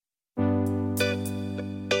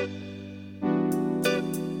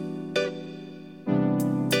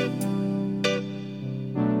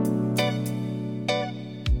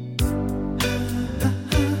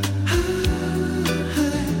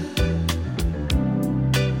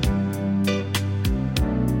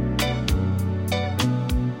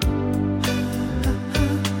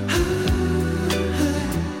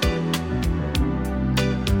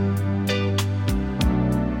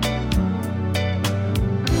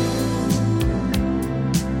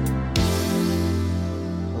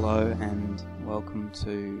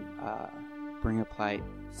to Bring a Plate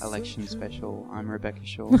election special. I'm Rebecca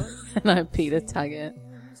Shaw. And I'm Peter Taggart.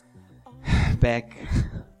 Beck,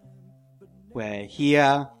 we're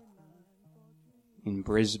here in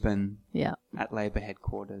Brisbane at Labor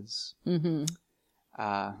headquarters. Mm-hmm.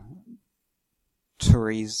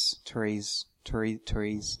 Trees.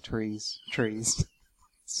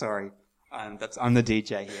 Sorry, I'm the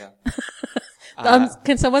DJ here.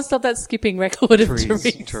 Can someone stop that skipping record of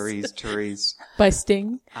Trees. By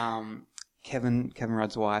Sting? Kevin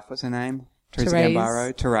Rudd's wife, what's her name? Teresa Therese.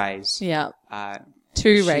 Gambaro. Therese. Yeah.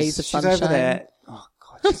 2 rays of sunshine. She's over there. Oh,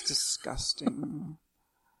 God, she's disgusting.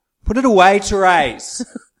 Put it away, Therese.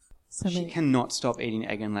 She cannot stop eating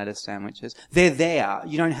egg and lettuce sandwiches. They're there.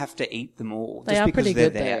 You don't have to eat them all. They Just are because pretty they're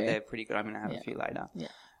good, there. though. They're pretty good. I'm going to have a few later. Yeah.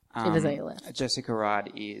 If there's any left. Jessica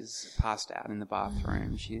Rudd is passed out in the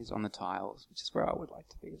bathroom. She's on the tiles, which is where I would like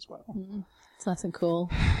to be as well. It's nice and cool.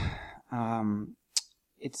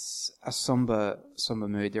 It's a somber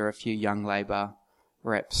mood. There are a few young Labor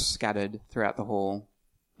reps scattered throughout the hall.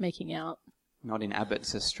 Making out. Not in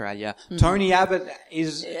Abbott's Australia. Tony Abbott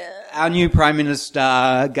is our new Prime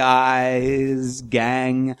Minister, guys,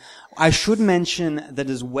 gang. I should mention that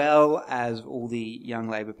as well as all the young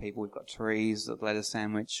Labor people, we've got Therese, the lettuce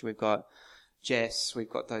sandwich, we've got Jess,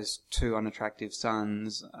 we've got those 2 unattractive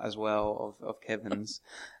sons as well of Kevin's.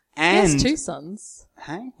 And He has 2 sons.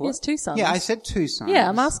 Hey? He has 2 sons. Yeah, I said 2 sons. Yeah,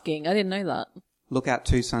 I'm asking. I didn't know that. Look out,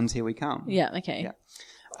 2 sons, here we come. Yeah, okay. Yeah.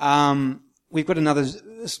 We've got another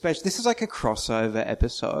special. This is like a crossover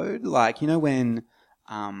episode. Like, you know when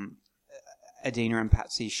Adina and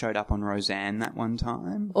Patsy showed up on Roseanne that one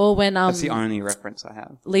time? Or when That's the only reference I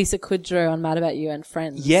have. Lisa Kudrow on Mad About You and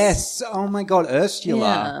Friends. Yes. Oh my God,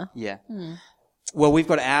 Ursula. Yeah. Well, we've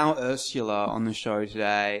got our Ursula on the show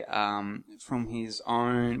today from his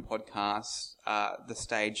own podcast, The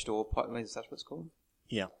Stage Door. Is that what it's called?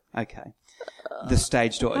 Yeah. Okay. The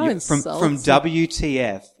Stage Door. How From insulting.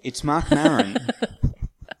 WTF. It's Mark Maron.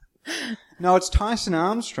 No, it's Tyson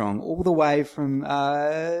Armstrong, all the way from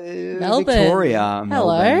Melbourne. Victoria.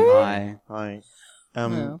 Hello. Melbourne.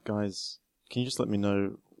 Hi. Guys, can you just let me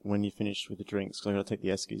know when you finish with the drinks? Because I've got to take the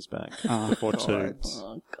Eskies back before 2.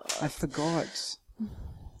 Oh, God. I forgot.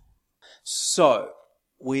 So,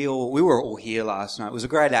 we were all here last night. It was a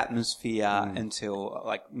great atmosphere until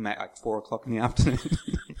like 4:00 in the afternoon.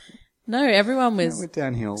 No, everyone was We're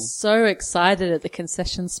downhill. so excited at the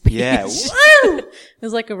concession speech. Yeah. It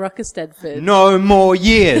was like a Rocker Stedford. No more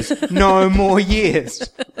years. No more years.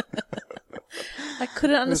 I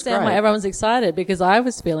couldn't understand great. why everyone was excited because I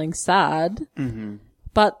was feeling sad. Mm-hmm.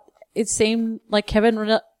 But it seemed like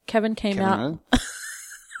Kevin came out.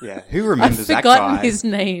 Yeah. Who remembers I've that forgotten guy? his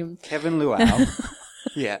name. Kevin Luau.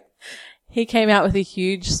 Yeah. He came out with a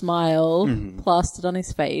huge smile plastered on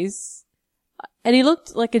his face. And he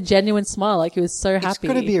looked like a genuine smile, like he was so happy. It's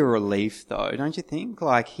got to be a relief, though, don't you think?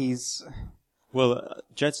 Like he's. Well,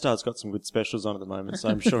 Jetstar's got some good specials on at the moment, so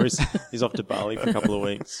I'm sure he's off to Bali for a couple of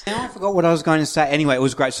weeks. Now I forgot what I was going to say. Anyway, it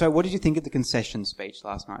was great. So, what did you think of the concession speech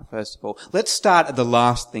last night? First of all, let's start at the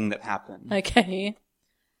last thing that happened. Okay.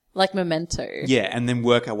 Like Memento. Yeah, and then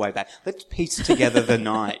work our way back. Let's piece together the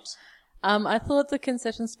night. I thought the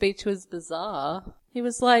concession speech was bizarre. He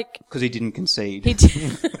was like, Because he didn't concede. he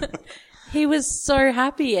did. He was so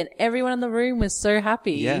happy and everyone in the room was so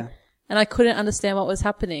happy. Yeah. And I couldn't understand what was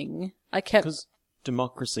happening. Because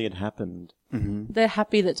democracy had happened. They're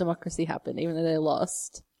happy that democracy happened, even though they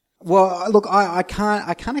lost. Well, look, I can't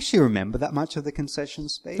actually remember that much of the concession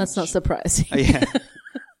speech. That's not surprising. Yeah.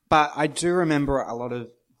 But I do remember a lot of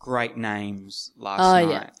great names last night.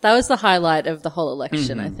 Yeah. That was the highlight of the whole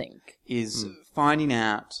election, I think. Is finding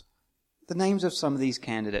out the names of some of these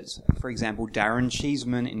candidates. For example, Darren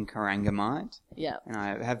Cheeseman in Corangamite. Yeah. And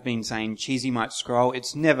I have been saying Cheesy might scroll.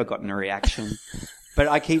 It's never gotten a reaction. But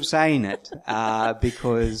I keep saying it,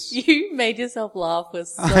 because... You made yourself laugh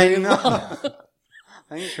was so I know. long.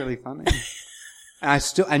 I think it's really funny.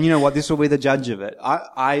 And you know what? This will be the judge of it.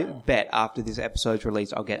 I bet after this episode's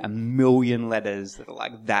released, I'll get 1 million letters that are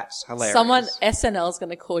like, that's hilarious. Someone, SNL's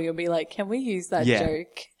going to call you and be like, can we use that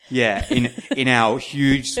joke? Yeah, in our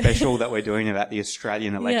huge special that we're doing about the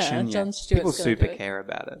Australian election. Yeah, Jon Stewart's people gonna super do it. care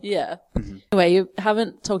about it. Yeah. Anyway, you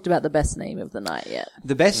haven't talked about the best name of the night yet.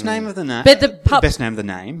 The best name of the night. But the best name of the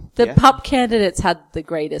name. The yeah. pup candidates had the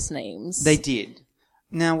greatest names. They did.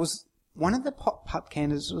 Now, was one of the pup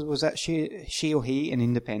candidates, was that she or he, an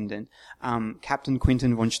independent, Captain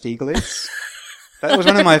Quinton von Stieglitz? That was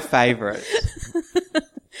one of my favourites.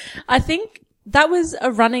 I think That was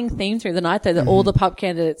a running theme through the night, though, that all the pub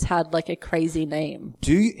candidates had like a crazy name.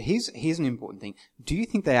 Here's an important thing. Do you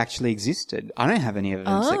think they actually existed? I don't have any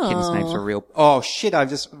evidence that Kitten Snapes are real. Oh shit, I've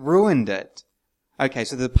just ruined it. Okay,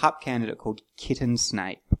 so the pup candidate called Kitten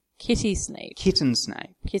Snape. Kitty Snape. Kitten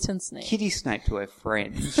Snape. Kitten Snape. Kitty Snape to her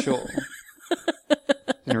friend, sure.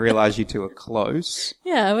 Didn't realise you two are close.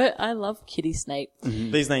 Yeah, I love Kitty Snape.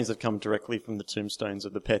 These names have come directly from the tombstones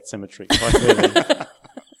of the pet cemetery. Quite clearly.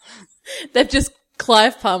 They've just,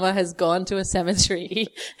 Clive Palmer has gone to a cemetery.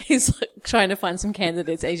 He's like, trying to find some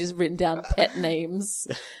candidates and he's just written down pet names.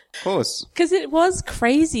 Of course. Because it was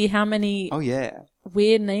crazy how many Oh yeah.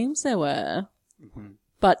 weird names there were.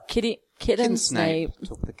 But Kitten Snape.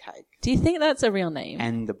 took the cake. Do you think that's a real name?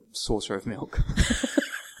 And the saucer of milk.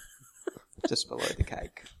 Just below the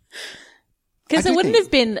cake. Because I it do wouldn't think-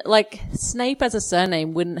 have been, like, Snape as a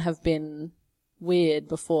surname wouldn't have been weird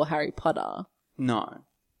before Harry Potter. No.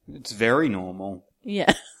 It's very normal.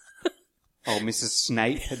 Yeah. Oh, Mrs.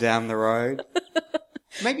 Snape down the road.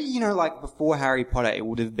 Maybe, like before Harry Potter, it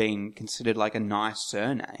would have been considered like a nice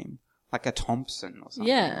surname. Like a Thompson or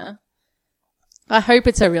something. Yeah. I hope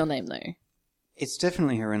it's her real name, though. It's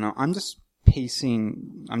definitely her and I'm just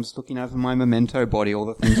looking over my memento body, all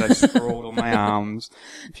the things I've scrawled on my arms.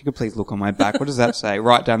 If you could please look on my back. What does that say?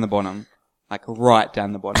 Right down the bottom. Like right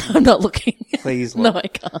down the bottom. I'm not looking. Please No, look. I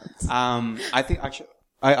can't. I think actually,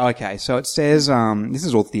 okay, so it says, this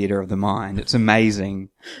is all theatre of the mind. It's amazing.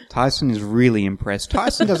 Tyson is really impressed.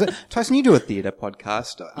 Tyson does it. Tyson, you do a theatre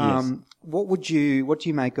podcast. Yes. What do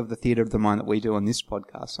you make of the theatre of the mind that we do on this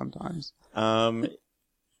podcast sometimes?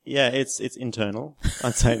 Yeah, it's internal.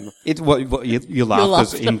 I'd say. It's what your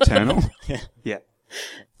laughter's laughter. internal. Yeah. Yeah.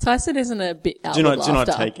 Tyson isn't a bit outward Do laughter. not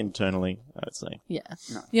take internally, I would say. Yeah.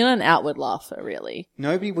 No. You're not an outward laugher, really.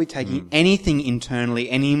 Nobody will be taking anything internally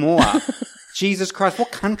anymore. Jesus Christ,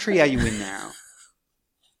 what country are you in now?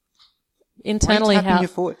 Internally, Why are you tapping how? your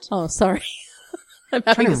foot? Oh, sorry. I'm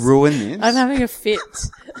Trying to ruin this. I'm having a fit.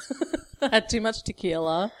 I had too much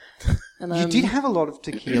tequila. And You did have a lot of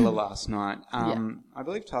tequila last night. Yeah. I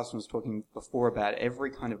believe Tyson was talking before about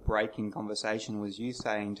every kind of break-in conversation was you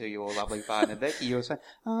saying to your lovely partner, Becky, you were saying,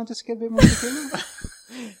 just get a bit more tequila.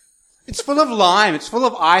 It's full of lime. It's full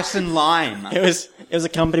of ice and lime. It was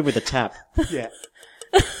accompanied with a tap. Yeah.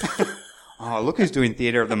 Oh, look who's doing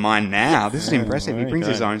theatre of the mind now. This is impressive. He there you brings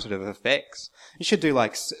go. his own sort of effects. You should do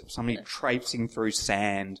like somebody traipsing through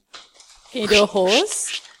sand. Can you do a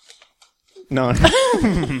horse? No.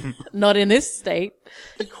 Not in this state.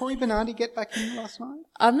 Did Corey Bernardi get back in last night?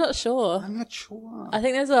 I'm not sure. I'm not sure. I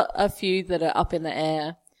think there's a few that are up in the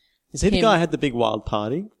air. Is he the Him. guy who had the big wild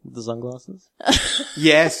party with the sunglasses?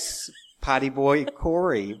 Yes, party boy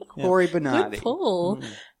Corey Bernardi. Good pull.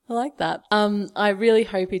 I like that. I really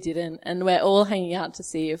hope he didn't. And we're all hanging out to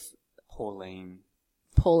see if Pauline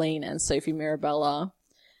and Sophie Mirabella,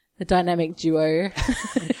 the dynamic duo.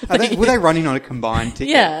 were they running on a combined ticket?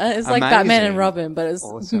 Yeah, it's like Batman and Amazing. Robin, but it's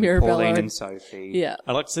Awesome. Mirabella. Pauline and Sophie. Yeah.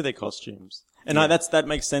 I'd like to see their costumes. And that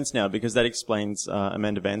makes sense now because that explains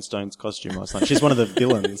Amanda Vanstone's costume last night. She's one of the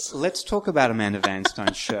villains. Let's talk about Amanda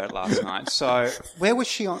Vanstone's shirt last night. So, where was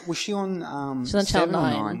she on? Was she on? She's on Channel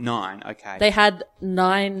 7 or 9. 9. Okay. They had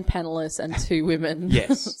 9 panelists and 2 women.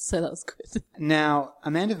 Yes. So that was good. Now,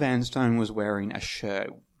 Amanda Vanstone was wearing a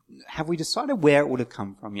shirt. Have we decided where it would have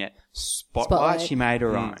come from yet? Spotlight. She made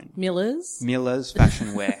her own. Miller's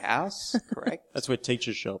Fashion Warehouse. Correct. That's where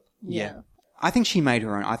teachers shop. Yeah. I think she made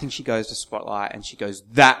her own. I think she goes to Spotlight and she goes,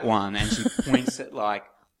 that one, and she points at like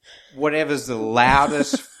whatever's the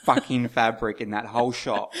loudest fucking fabric in that whole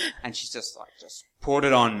shop, and she's just like, just put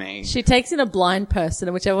it on me. She takes in a blind person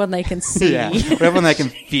and whichever one they can see. Yeah, whatever one they can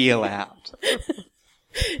feel out.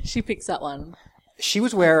 She picks that one. She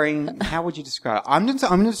was wearing, how would you describe it? I'm going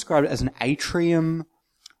to describe it as an atrium,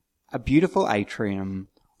 a beautiful atrium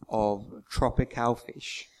of tropical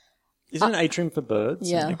fish. Is it an atrium for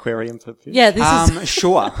birds? Yeah. An aquarium for fish? Yeah, this is...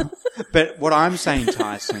 Sure. But what I'm saying,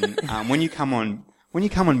 Tyson, when you come on,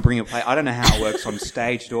 bring a play, I don't know how it works on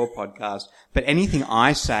stage or podcast, but anything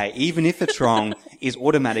I say, even if it's wrong, is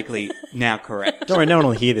automatically now correct. Don't worry, no one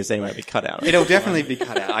will hear this anyway. It'll be cut out. It'll definitely be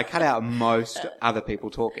cut out. I cut out most other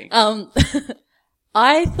people talking.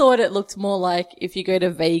 I thought it looked more like if you go to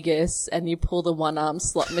Vegas and you pull the one-arm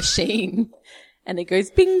slot machine and it goes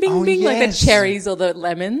bing, bing, bing, like the yes. cherries or the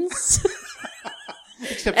lemons.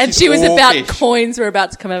 Except And she's she was all about, fish. coins were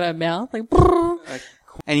about to come out of her mouth. Like, brrr.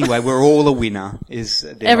 Anyway, we're all a winner. Is the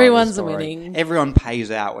moral of the Everyone's story. winning. Everyone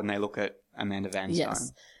pays out when they look at Amanda Vanstone.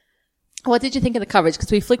 Yes. What did you think of the coverage?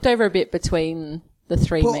 Because we flicked over a bit between the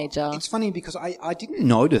three Well, major. It's funny because I didn't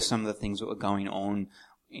notice some of the things that were going on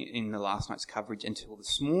in the last night's coverage until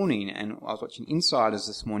this morning, and I was watching Insiders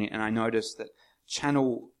this morning, and I noticed that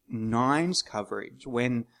Channel 9's coverage,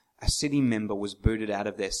 when a City member was booted out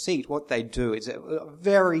of their seat, what they do is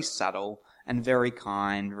very subtle and very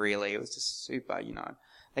kind, really. It was just super,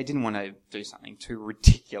 they didn't want to do something too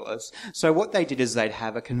ridiculous. So what they did is they'd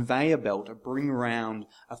have a conveyor belt to bring around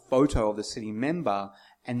a photo of the City member,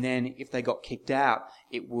 and then if they got kicked out,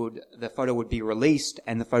 the photo would be released,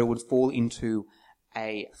 and the photo would fall into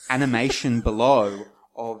a animation below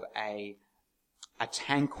of a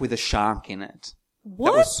tank with a shark in it.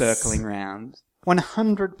 What? That was circling around.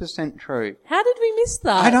 100% true. How did we miss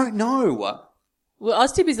that? I don't know. Well, I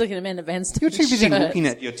was too busy looking at Amanda Vanstone's You're too busy shirt. looking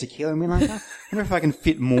at your tequila and being like, I wonder if I can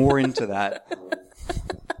fit more into that.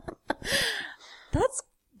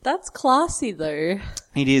 That's classy though.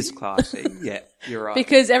 It is classy. Yeah, you're right.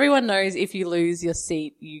 Because everyone knows if you lose your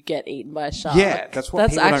seat, you get eaten by a shark. Yeah, that's what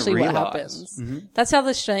people actually don't what realise. happens. Mm-hmm. That's how the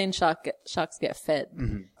Australian sharks get fed.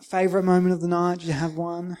 Mm-hmm. Favourite moment of the night? Did you have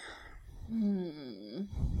one? When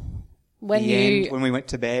When we went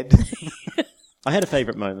to bed. I had a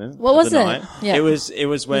favourite moment. What of was the it? night. Yeah. It was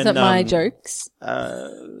when was it my jokes?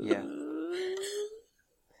 Yeah.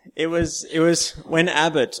 It was when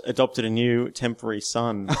Abbott adopted a new temporary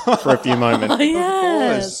son for a few moments. Oh,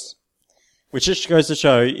 yes. Which just goes to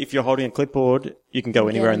show, if you're holding a clipboard, you can go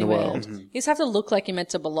anywhere in the world. You just have to look like you're meant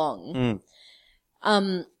to belong.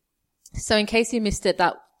 Mm. So in case you missed it,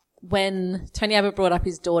 that when Tony Abbott brought up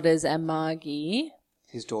his daughters and Margie,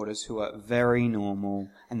 His daughters, who are very normal,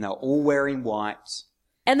 and they're all wearing white.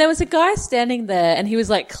 and there was a guy standing there and he was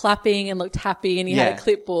like clapping and looked happy and he had Yeah. a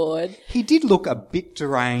clipboard. He did look a bit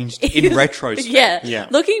deranged in retrospect. Yeah.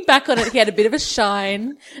 Looking back on it, he had a bit of a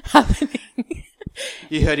shine happening.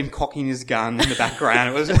 You heard him cocking his gun in the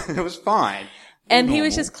background. It was fine. And he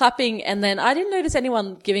was Normal. just clapping, and then I didn't notice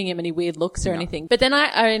anyone giving him any weird looks or anything. But then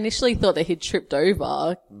I initially thought that he'd tripped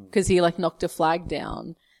over because he like knocked a flag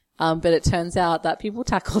down. But it turns out that people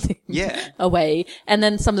tackled him away. And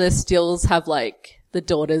then some of the stills have like the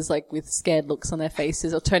daughters like with scared looks on their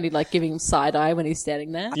faces, or Tony like giving him side eye when he's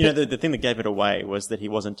standing there. You know, the thing that gave it away was that he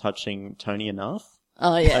wasn't touching Tony enough.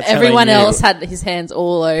 Oh yeah. That's how Everyone they knew. else had his hands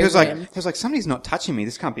all over He was him. like, somebody's not touching me.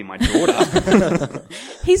 This can't be my daughter.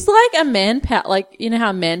 He's like a manpower, like, you know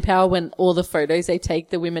how Manpower, when all the photos they take,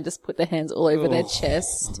 the women just put their hands all over their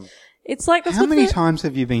chest. It's like, that's How what many times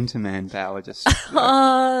have you been to Manpower? Just 6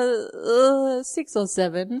 or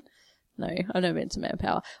 7. No, I've never been to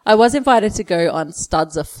Manpower. I was invited to go on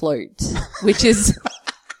Studs Afloat, which is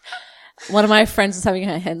one of my friends was having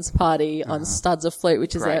her hen's party on Studs Afloat,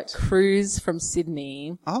 which is Great. a cruise from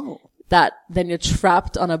Sydney oh that then you're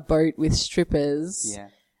trapped on a boat with strippers yeah.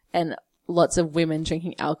 and lots of women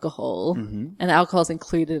drinking alcohol, and alcohol's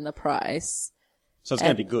included in the price. So it's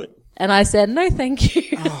going to be good. And I said, no, thank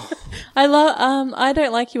you. I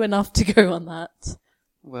don't like you enough to go on that.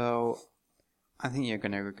 Well, I think you're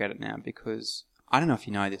going to regret it now, because I don't know if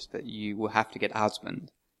you know this, but you will have to get a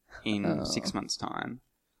husband in 6 months' time.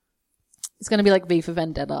 It's going to be like V for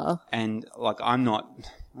Vendetta. And like, I'm not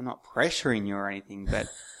pressuring you or anything, but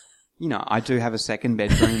you know, I do have a second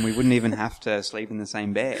bedroom. We wouldn't even have to sleep in the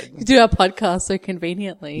same bed. We do our podcast so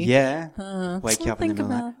conveniently. Yeah. Wake you up in the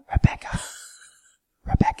middle of the night.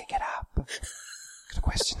 Rebecca, get up. Got a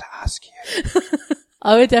question to ask you.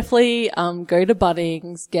 I would definitely go to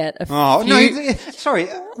Bunnings, get a Oh, few... no, sorry.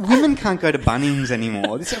 Women can't go to Bunnings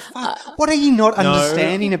anymore. What are you not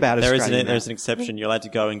understanding about Australia? There's an exception. You're allowed to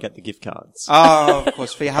go and get the gift cards. Oh, of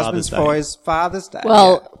course, for your husband's Father's Day. Father's Day.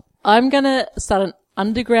 Well, I'm going to start an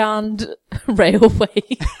underground railway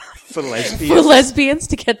for lesbians. for lesbians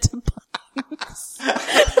to get to Bunnings.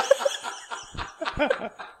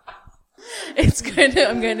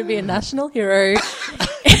 I'm going to be a national hero.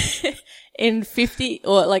 In 50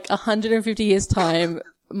 or like 150 years time,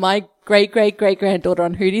 my great-great-great-granddaughter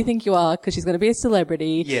on Who Do You Think You Are, because she's going to be a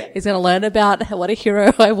celebrity, is going to learn about what a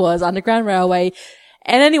hero I was, Underground Railway.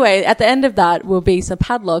 And anyway, at the end of that will be some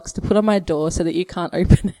padlocks to put on my door so that you can't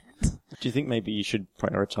open it. Do you think maybe you should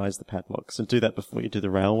prioritise the padlocks and do that before you do the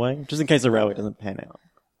railway? Just in case the railway doesn't pan out.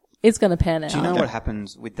 It's going to pan out. Do you know what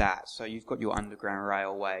happens with that? So you've got your Underground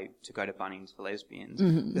Railway to go to Bunnings for lesbians.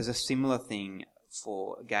 Mm-hmm. There's a similar thing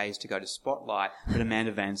for gays to go to Spotlight, but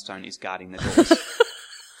Amanda Vanstone is guarding the doors.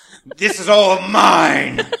 This is all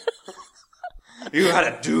mine! You had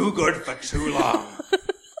a do-good for too long.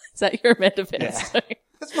 Is that your Amanda Vanstone? Yeah.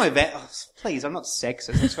 That's my please, I'm not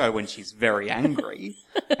sexist. That's why when she's very angry,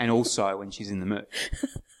 and also when she's in the mood.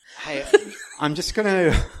 Hey, I'm just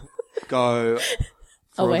gonna go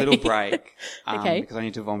for a little break. Okay. Because I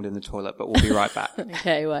need to vomit in the toilet, but we'll be right back.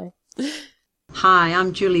 Okay, wait. Hi,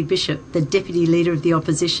 I'm Julie Bishop, the Deputy Leader of the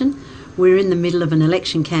Opposition. We're in the middle of an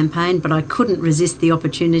election campaign, but I couldn't resist the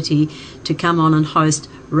opportunity to come on and host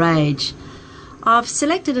Rage. I've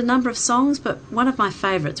selected a number of songs, but one of my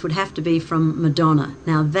favourites would have to be from Madonna.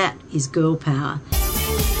 Now that is girl power.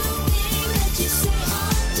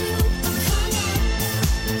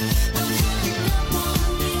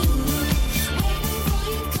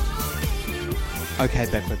 Okay,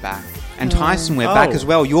 Beck, we're back. And Tyson, we're back as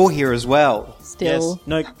well. You're here as well. Still. Yes.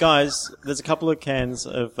 No, guys, there's a couple of cans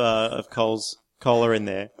of Cole's cola in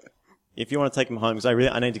there. If you want to take them home, because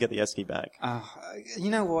I need to get the esky back.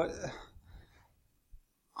 You know what?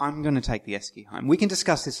 I'm going to take the esky home. We can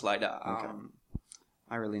discuss this later. Okay.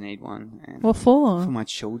 I really need one. And What for? For my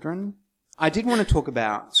children. I did want to talk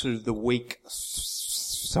about sort of the week...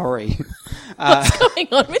 Sorry. What's going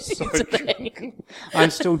on with you today? I'm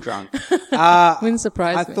still drunk. Wouldn't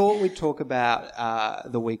surprise me. I thought we'd talk about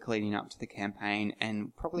the week leading up to the campaign,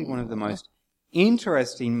 and probably one of the most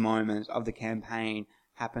interesting moments of the campaign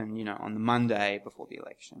happened, on the Monday before the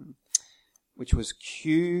election, which was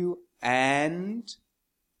Q and...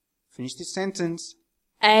 Finish this sentence.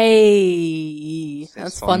 Ay,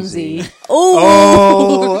 that's Fonzie.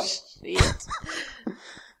 Oh! Shit.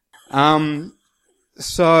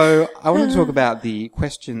 So I want to talk about the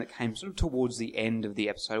question that came sort of towards the end of the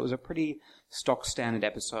episode. It was a pretty stock standard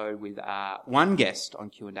episode with one guest on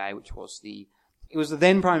Q&A, which was the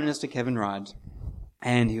then Prime Minister Kevin Rudd,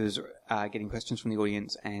 and he was getting questions from the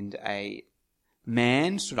audience, and a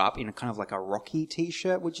man stood up in a kind of like a Rocky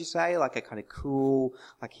t-shirt, would you say? Like a kind of cool,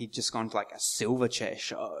 like he'd just gone to like a Silverchair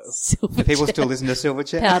show. Do people still listen to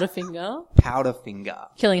Silverchair? Powderfinger.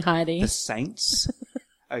 Killing Heidi. The Saints.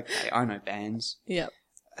 Okay, I know bands. Yep.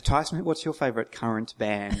 Tyson, what's your favourite current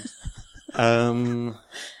band? The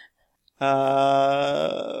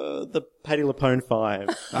Patti LuPone 5.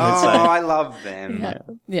 I love them.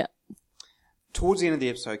 Yeah. Towards the end of the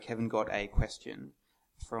episode, Kevin got a question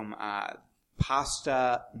from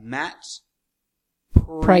Pastor Matt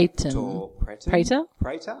Prater?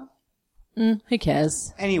 Who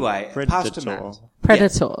cares? Anyway, Pastor Matt.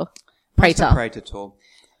 Predator. Prater.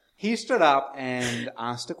 He stood up and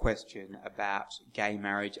asked a question about gay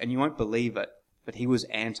marriage, and you won't believe it, but he was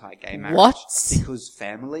anti-gay marriage. What? Because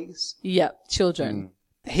families. Yep, children.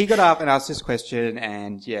 He got up and asked this question,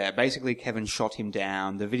 and basically Kevin shot him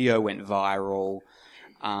down. The video went viral.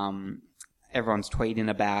 Everyone's tweeting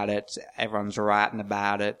about it. Everyone's writing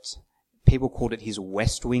about it. People called it his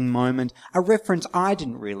West Wing moment, a reference I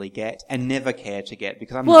didn't really get and never care to get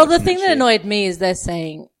because I'm not the thing that annoyed me is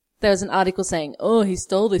there was an article saying, he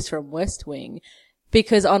stole this from West Wing,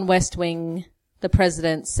 because on West Wing, the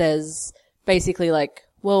president says basically like,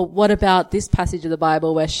 well, what about this passage of the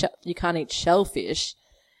Bible where you can't eat shellfish?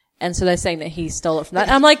 And so they're saying that he stole it from that.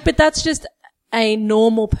 I'm like, but that's just a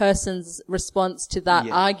normal person's response to that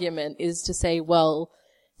argument is to say, well,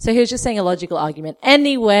 so he was just saying a logical argument.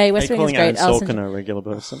 Anyway, West Wing is great. Are you calling Aaron Sorkin a regular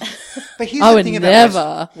person? But here's the thing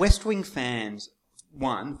about West Wing fans.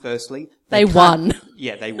 Firstly. They won.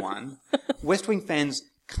 Yeah, they won. West Wing fans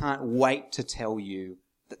can't wait to tell you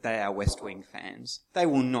that they are West Wing fans. They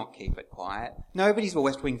will not keep it quiet. Nobody's a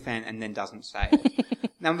West Wing fan and then doesn't say it.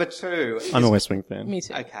 Number two. I'm a West Wing fan. Me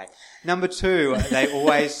too. Okay. Number two, they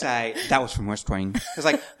always say, that was from West Wing. It's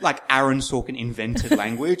like Aaron Sorkin invented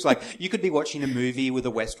language. Like, you could be watching a movie with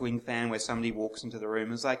a West Wing fan where somebody walks into the room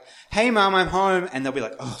and is like, hey mum, I'm home. And they'll be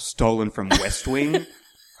like, stolen from West Wing.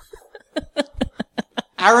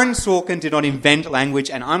 Aaron Sorkin did not invent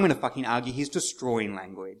language, and I'm going to fucking argue he's destroying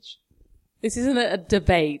language. This isn't a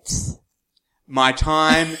debate. My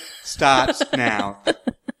time starts now.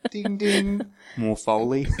 Ding, ding. More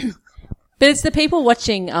Foley. But it's the people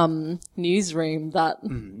watching Newsroom that...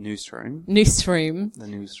 Newsroom. The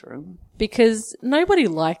Newsroom. Because nobody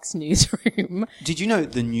likes Newsroom. Did you know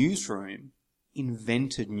the Newsroom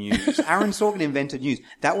invented news? Aaron Sorkin invented news.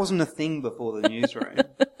 That wasn't a thing before the Newsroom.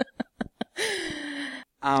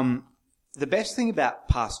 The best thing about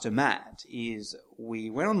Pastor Matt is we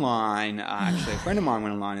went online, actually a friend of mine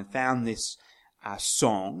went online and found this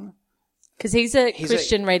song. Because he's a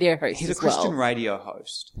Christian radio host He's a Christian radio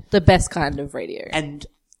host. The best kind of radio. And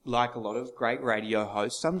like a lot of great radio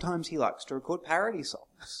hosts, sometimes he likes to record parody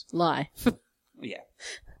songs. Live. Yeah.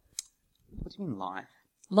 What do you mean live?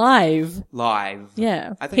 Live.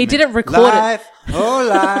 Yeah. He didn't record live, it.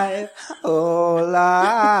 Live. Oh,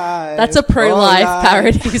 live. That's a pro-life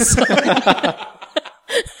parody song.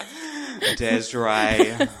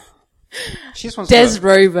 Desiree. She just wants Des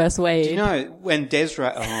Rowe versus Wade. Do you know when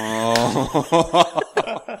Desiree...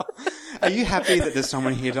 Are you happy that there's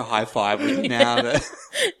someone here to high five with now?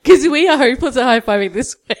 Because we are hopeless at high-fiving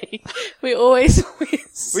this week. We always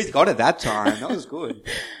miss. We got it that time. That was good.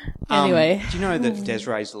 Anyway. Do you know that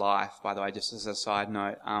Desiree's life, by the way, just as a side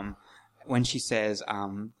note, when she says,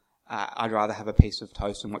 I'd rather have a piece of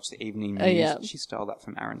toast and watch the evening news, she stole that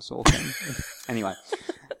from Aaron Sorkin. Anyway.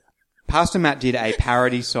 Pastor Matt did a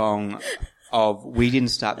parody song of We Didn't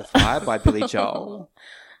Start the Fire by Billy Joel.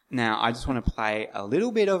 Now, I just want to play a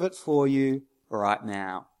little bit of it for you right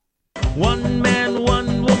now. One man,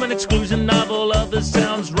 one woman, exclusion of all others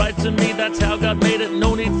sounds right to me. That's how God made it.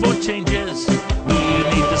 No need for changes. We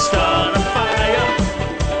need to start a fire,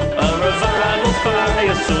 a revival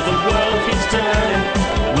fire, so the world keeps turning.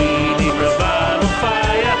 We need revival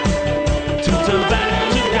fire to turn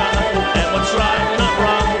back to God and what's right, not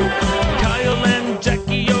wrong. Kyle and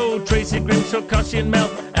Jackie O, Tracy Grimshaw, Kashi and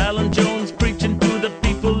Mel, Alan Jones preaching to the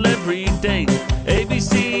people every day.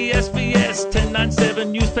 ABC, SBS,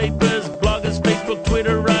 1097 newspapers, bloggers, Facebook,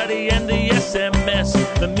 Twitter, Righty, and the SMS.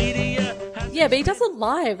 The media has... Yeah, but he does it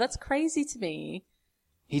live. That's crazy to me.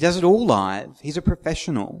 He does it all live. He's a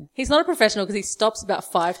professional. He's not a professional because he stops about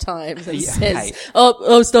 5 times and Yeah, says, hey.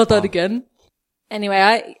 oh, start that again.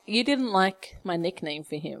 Anyway, you didn't like my nickname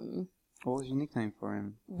for him. What was your nickname for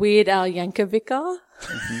him? Weird Al Yankovic.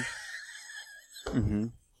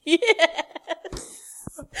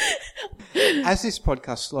 Yes. As this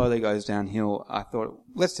podcast slowly goes downhill, I thought,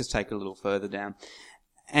 let's just take it a little further down.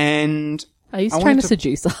 And Are you I trying wanted to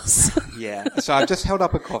seduce us? yeah, so I've just held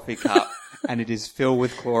up a coffee cup and it is filled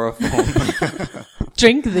with chloroform.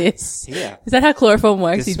 Drink this. Yeah. Is that how chloroform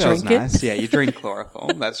works? This You smells drink nice. it? Yeah, you drink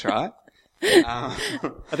chloroform. That's right. I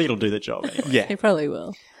think it'll do the job anyway. Yeah. He probably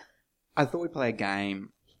will. I thought we'd play a game.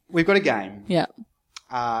 We've got a game. Yeah.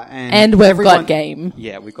 And we've everyone- got game.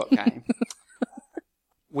 Yeah, we've got game.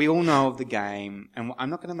 We all know of the game, and I'm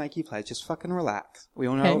not going to make you play. Just fucking relax. We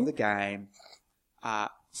all know Okay. of the game.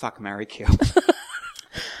 Fuck, marry, kill.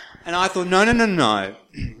 And I thought, no.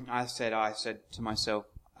 I said to myself,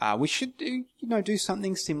 we should do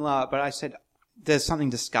something similar. But I said, there's something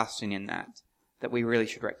disgusting in that we really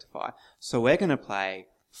should rectify. So we're going to play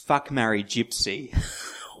Fuck, Marry, Gypsy.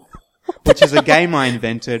 Which is a game I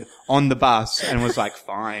invented on the bus and was like,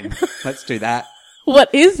 fine, let's do that.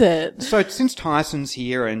 What is it? So since Tyson's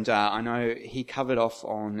here, and I know he covered off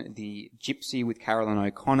on the Gypsy with Carolyn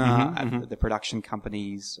O'Connor at the production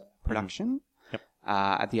company's production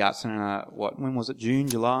at the Arts Centre. When was it? June,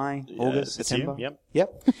 July, August, this September? year,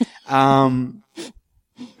 Yep.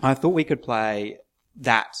 I thought we could play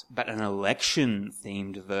that, but an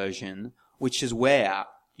election-themed version, which is where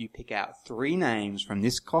you pick out 3 names from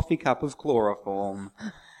this coffee cup of chloroform,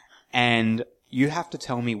 and you have to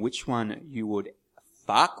tell me which one you would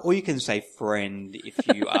fuck, or you can say friend if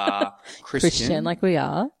you are Christian. Like we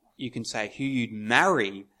are. You can say who you'd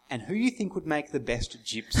marry and who you think would make the best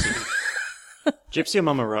gypsy. Gypsy or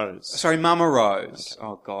Mama Rose? Sorry, Mama Rose.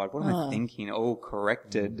 Oh, God, what am I thinking? All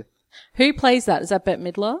corrected. Who plays that? Is that Bette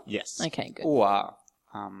Midler? Yes. Okay, good. Or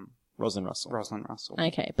Rosalind Russell. Rosalind Russell.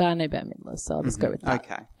 Okay, but I know Bette Midler, so I'll just go with that.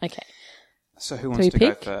 Okay. So who Do wants we to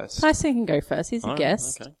pick? go first? Tyson can go first. He's a Alright,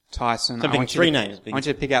 guest. Okay. Tyson. So I'm thinking 3 names. I want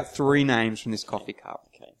you to pick out 3 names from this coffee cup.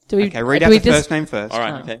 Okay. Do we? Okay, read do out we the just- first name first. All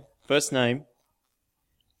right. Okay. First name,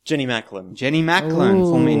 Jenny Macklin. Jenny Macklin, Ooh.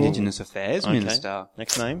 former Indigenous Affairs Okay. Minister.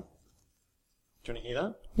 Next name. Do you want to hear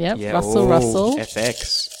that? Yep. Yeah, Russell. ooh, Russell.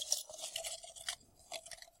 FX.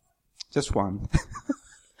 Just one.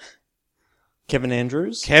 Kevin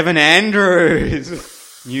Andrews. Kevin Andrews.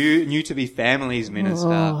 New to be Families Minister.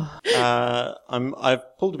 Oh.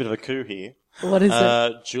 I've pulled a bit of a coup here. What is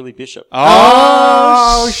it? Julie Bishop.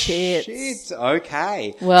 Oh, shit.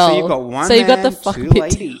 Okay. Well, so you've got one so you've got man, the fuck 2 bit.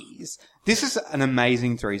 ladies. This is an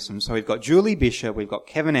amazing threesome. So we've got Julie Bishop, we've got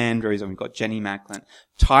Kevin Andrews, and we've got Jenny Macklin.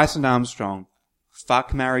 Tyson Armstrong.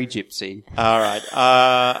 Fuck, marry, gypsy. All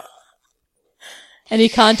right. And you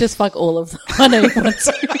can't just fuck all of them. I know you want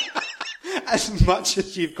to. As much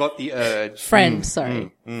as you've got the urge. Friend,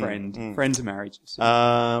 sorry. Friend to marry, gypsy.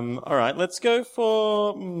 All right. Let's go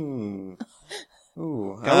for. Ooh.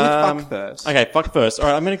 Go with fuck first. Okay, fuck first. All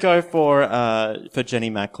right. I'm going to go for Jenny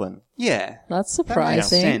Macklin. Yeah. That's That makes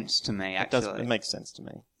surprising. sense to me, It actually. makes sense to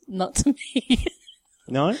me. Not to me.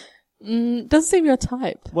 No. Doesn't seem your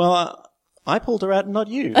type. Well, I pulled her out, and not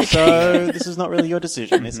you. So this is not really your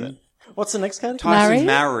decision, is it? What's the next category? Tyson's Marry?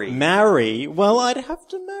 marry. Marry. Well, I'd have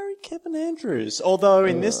to marry Kevin Andrews. Although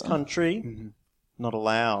in this country, not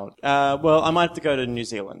allowed. Well, I might have to go to New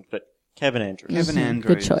Zealand, but Kevin Andrews. Kevin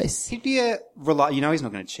Andrews. Good choice. He'd be he's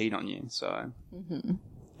not going to cheat on you, so.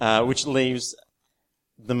 Which leaves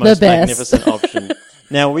the most best. magnificent option.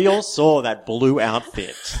 Now, we all saw that blue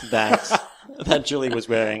outfit that Julie was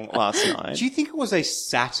wearing last night. Do you think it was a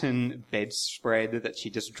satin bedspread that she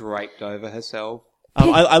just draped over herself?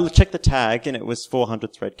 I checked the tag and it was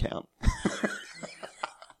 400 thread count.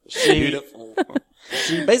 Beautiful.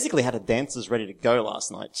 She basically had her dancers ready to go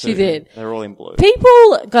last night too. She did. They were all in blue.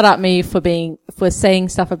 People got at me for saying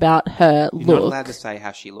stuff about her You're look. not allowed to say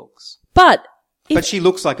how she looks. But But she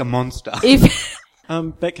looks like a monster. if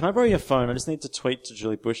Beck, can I borrow your phone? I just need to tweet to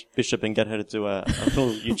Julie Bishop and get her to do a little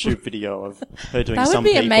YouTube video of her doing that would some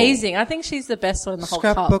be people. amazing. I think she's the best one in the whole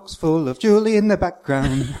cup. Scrapbooks full of Julie in the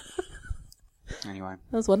background. Anyway.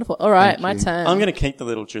 That was wonderful. All right, Thank my you. turn. I'm going to keep the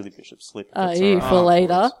little Julie Bishop slip. if Are that's you all right. for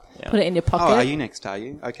later? Yeah. Put it in your pocket. Oh, are you next, are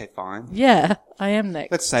you? Okay, fine. Yeah, I am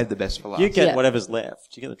next. Let's save the best for last. You get Yeah. whatever's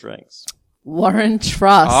left. You get the drinks. Warren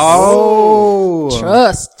Truss. Oh!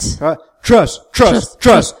 Trust. Trust.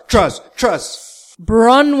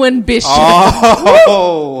 Bronwyn Bishop.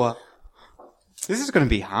 Oh! This is going to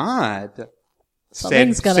be hard.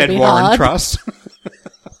 Something's gonna said be Warren hard. Truss.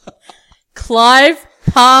 Clive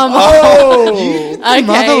Palmer. Oh! Okay.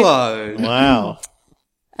 Motherload. Wow.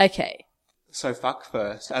 Okay. So fuck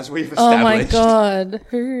first, as we've Oh established. my god.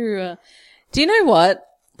 Who? Do you know what?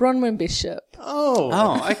 Bronwyn Bishop.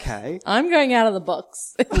 Oh, okay. I'm going out of the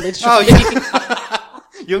box. Literally. Oh,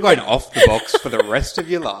 you're going off the box for the rest of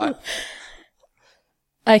your life.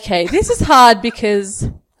 Okay, this is hard because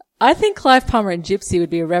I think Clive Palmer and Gypsy would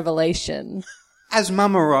be a revelation. As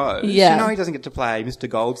Mama Rose. Yeah. You know he doesn't get to play Mr.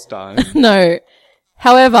 Goldstone. No.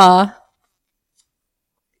 However,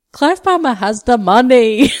 Clive Palmer has the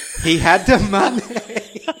money. He had the money.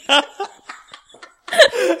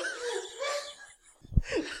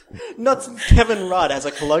 Not since Kevin Rudd has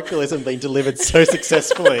a colloquialism been delivered so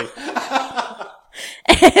successfully.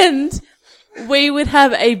 And we would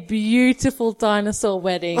have a beautiful dinosaur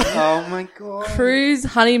wedding. Oh my god. Cruise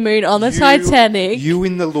honeymoon on the Titanic. You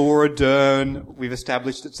in the Laura Dern. We've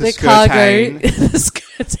established it's a the cargo. skirtane. The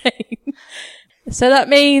skirtane. So that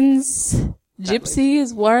means Gypsy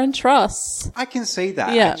is Warren Truss. I can see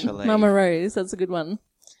that, Yeah, actually. Mama Rose. That's a good one.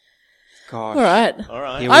 Gosh. All right. All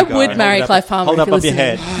right. Here we I go. would marry Hold it up- Clive Palmer. Hold if up you're above your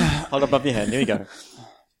listening. head. Hold up above your head. Here we go.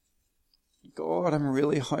 God, I'm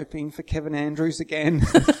really hoping for Kevin Andrews again.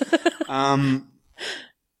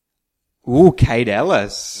 Ooh, Kate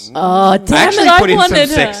Ellis. Oh, damn actually it. I put in some wanted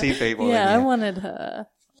her. sexy people in Yeah, I here. wanted her.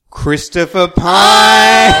 Christopher Pine.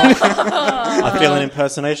 I feel an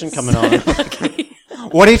impersonation coming on.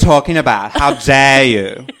 What are you talking about? How dare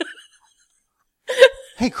you?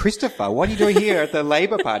 Hey, Christopher, what are you doing here at the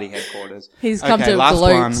Labour Party headquarters? He's come okay, to last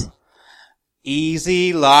gloat. one.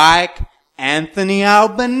 Easy like Anthony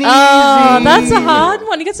Albanese. Oh, that's a hard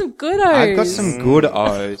one. You got some good O's. I've got some good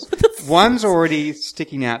O's. One's already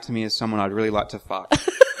sticking out to me as someone I'd really like to fuck.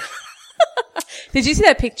 Did you see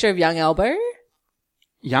that picture of young Elbow?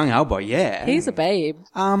 Young Albo, yeah. He's a babe.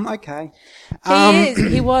 Okay. He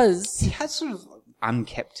is. He was. He has sort of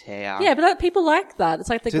unkept hair. Yeah, but people like that. It's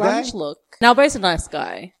like the Do grunge they? look. Albo's a nice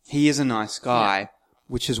guy. He is a nice guy,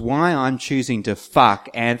 which is why I'm choosing to fuck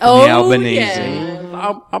Anthony Oh, Albanese. yeah.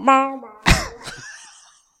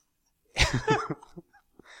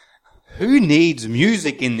 Who needs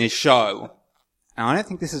music in this show? And I don't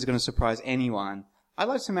think this is going to surprise anyone. I'd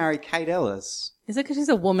like to marry Kate Ellis. Is it because she's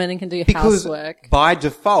a woman and can do Because housework? by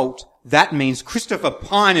default, that means Christopher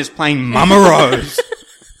Pine is playing Mama Rose.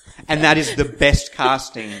 And that is the best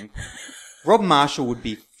casting. Rob Marshall would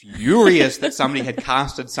be furious that somebody had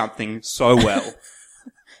casted something so well.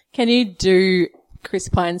 Can you do Chris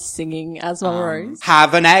Pine singing as Mama Rose?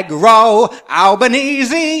 Have an egg roll,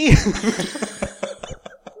 Albanese.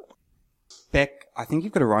 Beck, I think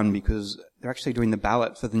you've got to run because they're actually doing the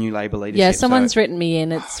ballot for the new Labour leadership. Yeah, someone's so written me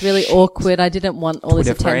in. It's really awkward. I didn't want all this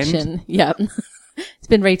Twitter friend? attention. Yeah. It's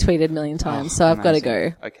been retweeted a million times, so I've got to go.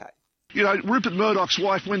 amazing. Okay. You know, Rupert Murdoch's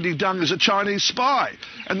wife, Wendy Dung, is a Chinese spy.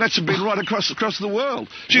 And that's been right across the world.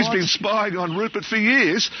 She's been spying on Rupert for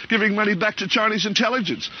years, giving money back to Chinese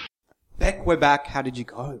intelligence. Beck, we're back. How did you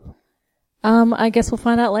go? I guess we'll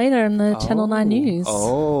find out later in the Channel 9 News.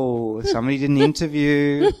 Oh, somebody did an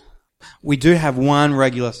interview. We do have one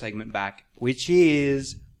regular segment back, which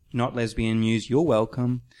is Not Lesbian News. You're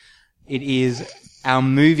welcome. It is our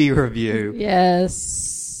movie review.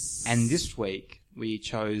 Yes. And this week we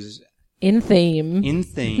chose In theme. in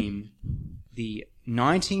theme the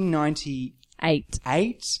 1998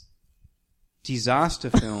 8. disaster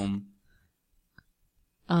film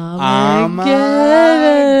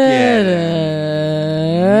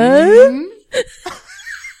Armageddon.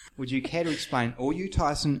 Would you care to explain, or you,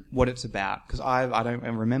 Tyson, what it's about? Because I don't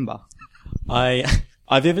remember. I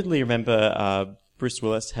vividly remember Bruce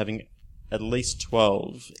Willis having at least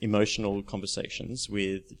 12 emotional conversations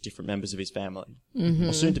with different members of his family,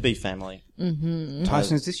 or soon-to-be family.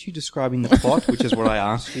 Tyson, is this you describing the plot, which is what I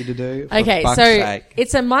asked you to do? For Okay, fuck's so sake.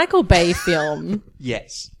 it's a Michael Bay film.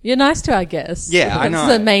 Yes. You're nice to our guests. Yeah, I know.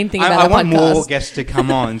 That's the main thing about I our want podcast. more guests to come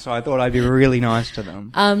on, so I thought I'd be really nice to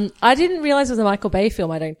them. I didn't realize it was a Michael Bay film,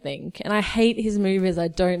 I don't think. And I hate his movies. I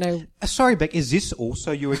don't know. Sorry, Beck, is this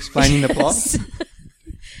also you explaining the plot?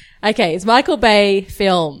 Okay, it's Michael Bay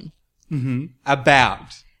film.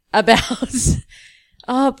 About.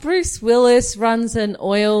 Bruce Willis runs an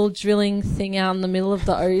oil drilling thing out in the middle of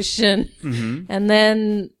the ocean. And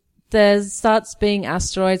then there starts being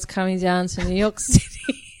asteroids coming down to New York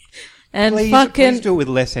City. And Please do it with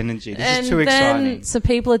less energy. This is too exciting. Then some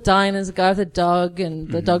people are dying. There's a guy with a dog and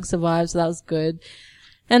the dog survives, so that was good.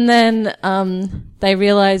 And then, they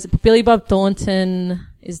realize Billy Bob Thornton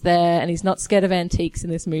is there and he's not scared of antiques in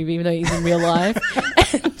this movie, even though he's in real life.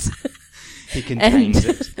 He contains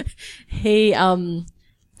it.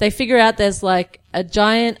 They figure out there's like a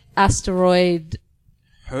giant asteroid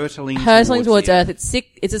Hurtling towards you. Earth.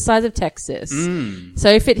 It's the size of Texas. So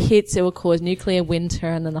if it hits, it will cause nuclear winter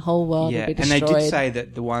and then the whole world will be And destroyed. they did say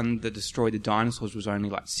that the one that destroyed the dinosaurs was only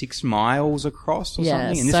like 6 miles across or Yeah,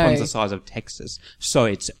 something. And this so- one's the size of Texas. So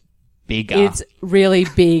it's bigger. It's really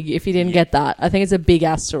big, if you didn't get that. I think it's a big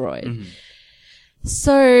asteroid.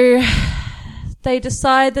 So they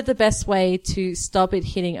decide that the best way to stop it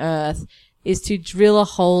hitting Earth is to drill a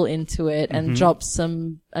hole into it and drop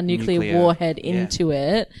a nuclear warhead into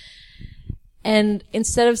it. And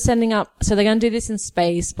instead of sending up, so they're going to do this in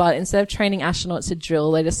space, but instead of training astronauts to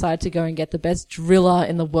drill, they decide to go and get the best driller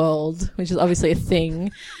in the world, which is obviously a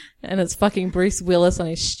thing. And it's fucking Bruce Willis on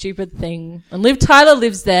his stupid thing. And Liv Tyler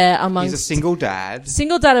lives there amongst... He's a single dad.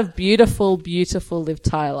 Single dad of beautiful, beautiful Liv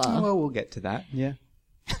Tyler. Oh, well, we'll get to that. Yeah.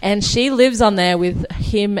 And she lives on there with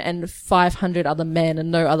him and 500 other men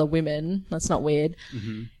and no other women. That's not weird.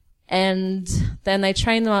 And then they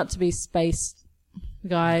train them up to be space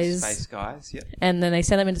guys. Space guys, yeah. And then they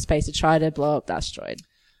send them into space to try to blow up the asteroid.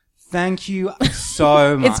 Thank you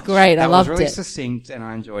so much. It's great. I loved it. That was really it. succinct and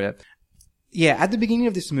I enjoyed it. Yeah, at the beginning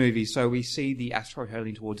of this movie, so we see the asteroid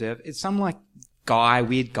hurtling towards Earth. It's some weird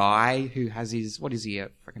guy who has what is he, a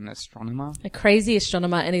fucking astronomer? A crazy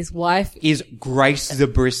astronomer and his wife Is Grace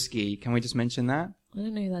Zabriskie. Can we just mention that? I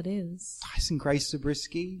don't know who that is. Tyson Grace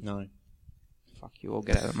Zabriskie? No. Fuck you all,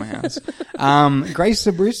 get out of my house. Grace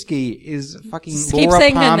Zabriskie is fucking Just keep Laura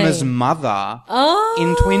saying her Palmer's name. mother Oh.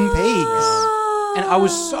 in Twin Peaks. And I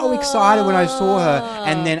was so excited when I saw her.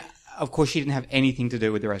 And then, of course, she didn't have anything to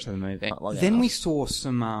do with the rest of the movie. Then we saw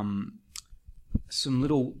some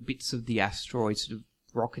little bits of the asteroid sort of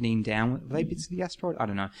rocketing down. Were they bits of the asteroid? I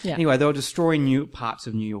don't know. Yeah. Anyway, they were destroying new parts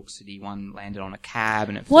of New York City. One landed on a cab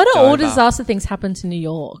and it What flipped are all over. disaster things happen to New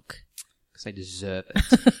York? Because they deserve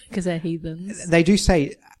it. Because they're heathens. They do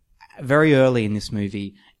say very early in this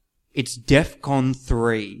movie, it's DEFCON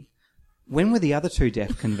 3. When were the other 2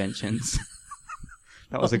 DEF conventions?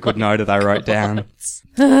 That was a good note that I wrote down.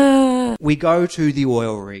 We go to the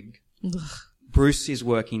oil rig. Bruce is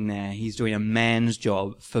working there. He's doing a man's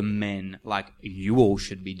job for men, like you all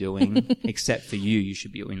should be doing, except for you. You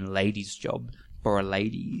should be doing a lady's job for a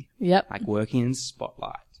lady. Yep. Like working in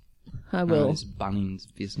Spotlight. I will. This Bunnings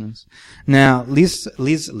business. Now, Liz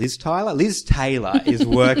Taylor is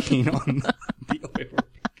working on the oil rig.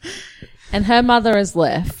 And her mother has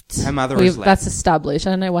left. Her mother has left. That's established.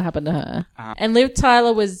 I don't know what happened to her. And Liv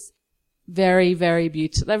Tyler was very, very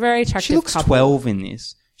beautiful. They're very attractive She looks couple. 12 in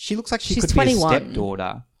this. She looks like she She's could 21. be a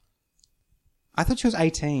stepdaughter. I thought she was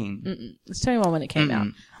 18. It's 21 when it came out.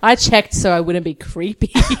 I checked so I wouldn't be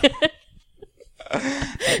creepy.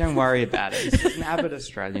 Don't worry about it. It's an avid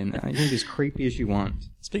Australian now. You can be as creepy as you want.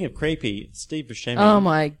 Speaking of creepy, Steve Buscemi. Oh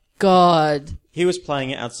my God. He was playing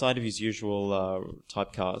it outside of his usual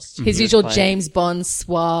typecast. His He was usual playing- James Bond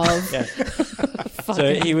suave. Yeah.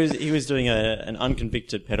 So he was doing an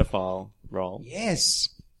unconvicted pedophile role. Yes.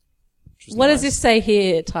 Which was What nice. does this say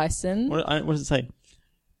here, Tyson? What does it say?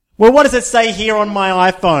 Well, what does it say here on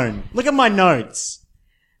my iPhone? Look at my notes.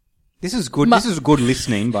 This is good. This is good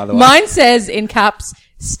listening, by the way. Mine says in caps,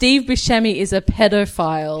 Steve Buscemi is a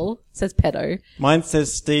pedophile. It says pedo. Mine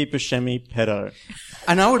says Steve Buscemi pedo.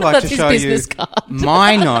 And I would like That's to his show you business card.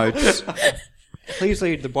 my notes. Please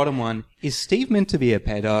leave the bottom one. Is Steve meant to be a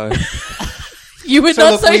pedo? You were So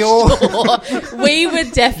not look, so we all- sure. We were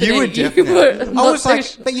definite. You were definitely. were I not was so like,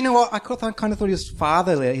 sure. but you know what? I kind of thought he was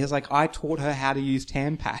fatherly. He was like, I taught her how to use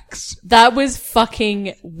Tampax. That was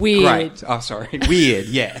fucking weird. Great. Oh, sorry. Weird.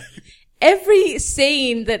 Yeah. Every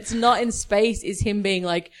scene that's not in space is him being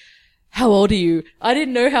like, how old are you? I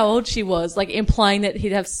didn't know how old she was, like implying that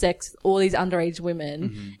he'd have sex with all these underage women.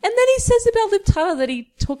 Mm-hmm. And then he says about Liv Tyler that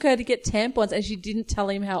he took her to get tampons and she didn't tell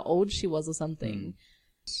him how old she was or something.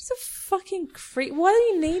 She's a fucking creep. Why do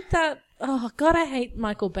you need that? Oh, God, I hate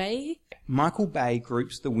Michael Bay. Michael Bay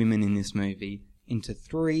groups the women in this movie into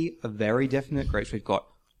 3 very definite groups. We've got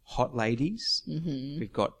hot ladies,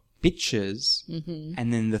 we've got bitches,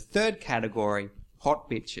 and then the third category, hot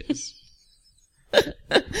bitches.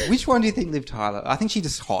 Which one do you think Liv Tyler? I think she's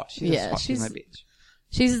just hot. She's just hot. She's no bitch.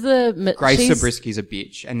 She's the... Grace Zabriskie's a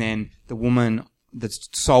bitch, and then the woman, the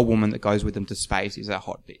sole woman that goes with them to space is a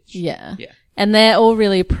hot bitch. Yeah. Yeah. And they're all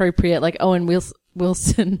really appropriate. Like Owen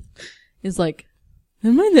Wilson is like,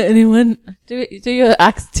 am I the only one? Do your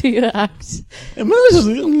act. Am I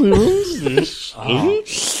the only one? I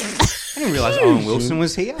didn't realise Owen Wilson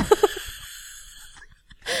was here.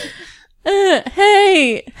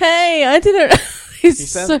 Hey, I didn't. He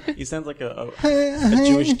sounds like a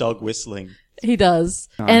Jewish dog whistling. He does.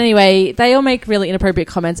 Anyway, they all make really inappropriate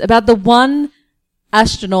comments about the one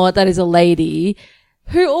astronaut that is a lady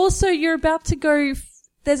who also you're about to go,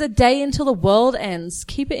 there's a day until the world ends.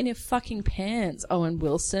 Keep it in your fucking pants, Owen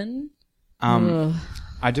Wilson.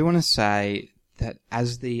 I do want to say that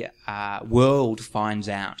as the world finds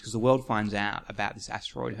out, because the world finds out about this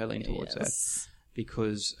asteroid hurling towards Earth,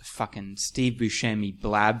 because fucking Steve Buscemi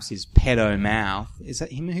blabs his pedo mouth. Is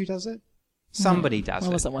that him who does it? Somebody does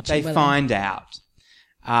it. They find out.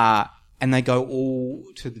 And they go all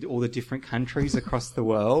to all the different countries across the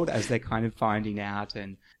world as they're kind of finding out,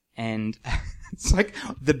 and it's like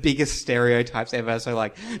the biggest stereotypes ever. So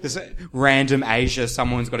like, this random Asia,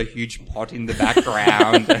 someone's got a huge pot in the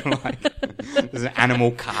background, and like, there's an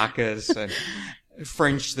animal carcass, and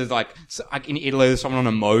French, there's like in Italy, there's someone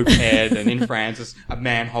on a moped, and in France, there's a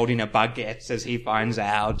man holding a baguette as he finds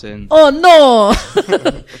out, and... Oh no!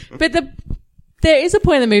 But there is a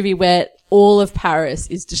point in the movie where all of Paris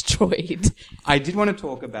is destroyed. I did want to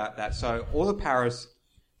talk about that. So all of Paris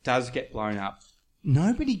does get blown up.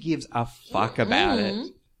 Nobody gives a fuck about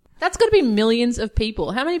it. That's got to be millions of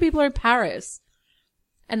people. How many people are in Paris?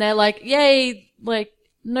 And they're like, yay, like,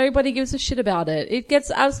 nobody gives a shit about it. It gets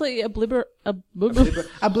absolutely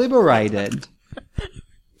Obliterated.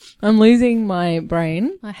 I'm losing my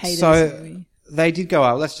brain. I hate this movie. They did go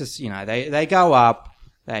up. Let's just, they go up.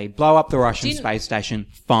 They blow up the Russian space station.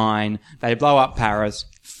 Fine. They blow up Paris.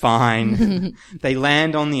 Fine. They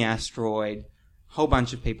land on the asteroid. Whole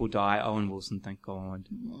bunch of people die. Owen Wilson, thank God.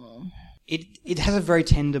 It has a very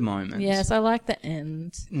tender moment. Yes, I like the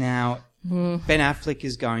end. Now, Ben Affleck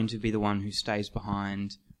is going to be the one who stays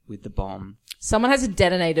behind with the bomb. Someone has to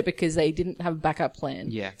detonate it because they didn't have a backup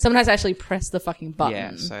plan. Yeah. Someone has to actually press the fucking button.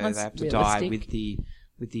 Yeah, so That's they have to realistic. die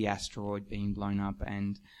with the asteroid being blown up,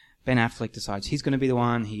 and Ben Affleck decides he's going to be the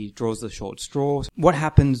one. He draws the short straw. What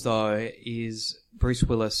happens, though, is Bruce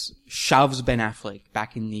Willis shoves Ben Affleck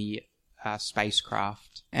back in the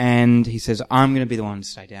spacecraft, and he says, I'm going to be the one to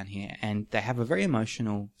stay down here. And they have a very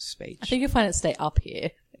emotional speech. I think you'll find it stay up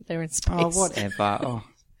here. If they're in space. Oh, whatever. Oh.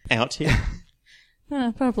 Out here.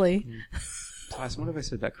 Probably. Tyson, what have I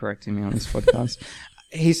said about correcting me on this podcast?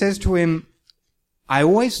 He says to him, I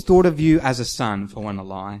always thought of you as a son, for one a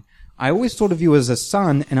lie. I always thought of you as a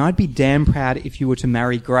son, and I'd be damn proud if you were to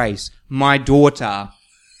marry Grace, my daughter.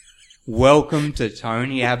 Welcome to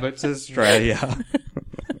Tony Abbott's Australia.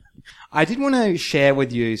 I did want to share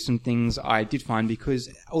with you some things I did find, because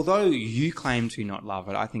although you claim to not love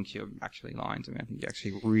it, I think you're actually lying to me. I think you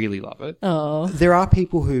actually really love it. Oh. There are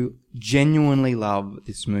people who genuinely love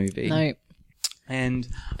this movie. No. And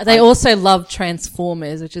they also love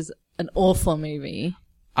Transformers, which is an awful movie.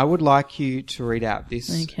 I would like you to read out this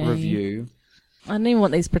review. I don't even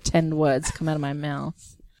want these pretend words to come out of my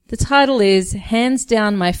mouth. The title is, hands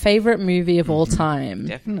down, my favourite movie of all time.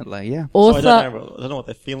 Definitely, yeah. Author, So I don't know what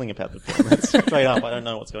they're feeling about the film. That's straight up, I don't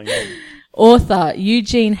know what's going on. Author,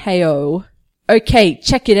 Eugene Heo. Okay,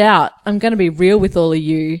 check it out. I'm going to be real with all of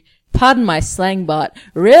you. Pardon my slang, but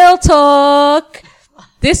real talk.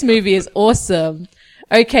 This movie is awesome.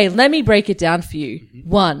 Okay, let me break it down for you.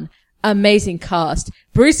 1, amazing cast.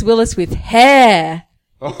 Bruce Willis with hair.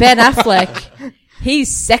 Ben Affleck.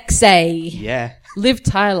 He's sexy. Yeah. Liv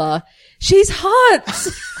Tyler. She's hot.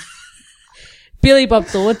 Billy Bob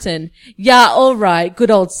Thornton. Yeah, alright.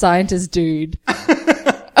 Good old scientist dude.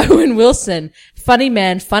 Owen Wilson. Funny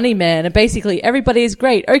man. And basically everybody is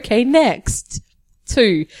great. Okay, next.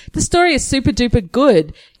 2, the story is super duper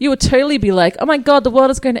good. You will totally be like, oh my god, the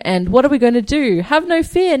world is going to end. What are we going to do? Have no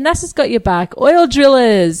fear. NASA's got your back. Oil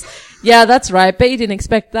drillers. Yeah, that's right. Bet you didn't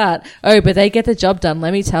expect that. Oh, but they get the job done,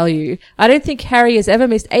 let me tell you. I don't think Harry has ever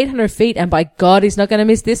missed 800 feet, and by God, he's not going to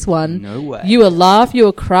miss this one. No way. You will laugh, you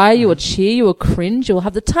will cry, you will cheer, you will cringe, you will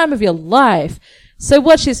have the time of your life. So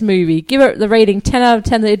watch this movie. Give it the rating 10 out of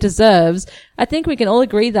 10 that it deserves. I think we can all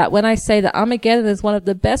agree that when I say that Armageddon is one of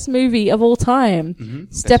the best movie of all time.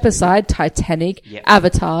 Step aside Titanic,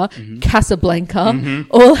 Avatar, Casablanca,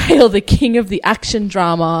 all hail the king of the action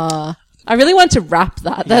drama. I really want to rap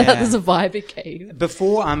that. Yeah. That's a vibe it gave.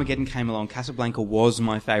 Before Armageddon came along, Casablanca was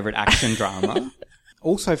my favourite action drama.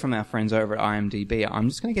 Also from our friends over at IMDb, I'm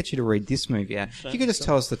just going to get you to read this movie out. If you could just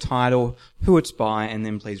tell us the title, who it's by, and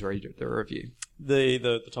then please read the review.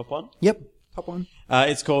 The top one? Yep, top one.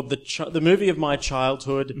 It's called the movie of my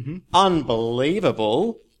childhood.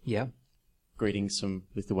 Unbelievable. Yeah. Greetings from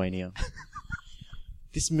Lithuania.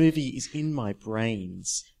 This movie is in my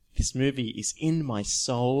brains. This movie is in my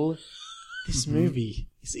soul. This movie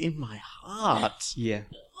is in my heart. Yeah.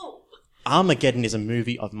 Armageddon is a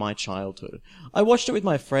movie of my childhood. I watched it with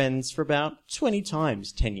my friends for about 20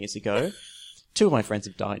 times 10 years ago. 2 of my friends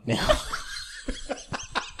have died now.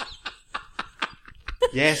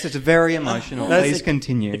 Yes, it's very emotional. Please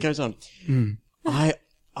continue. It goes on.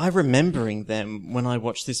 I remembering them when I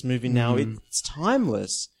watch this movie now. It's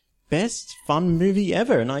timeless. Best fun movie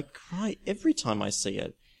ever. And I cry every time I see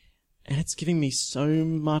it. And it's giving me so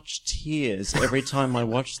much tears every time I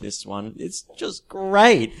watch this one. It's just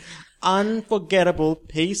great. Unforgettable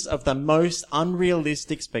piece of the most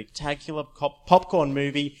unrealistic, spectacular popcorn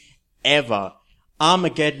movie ever.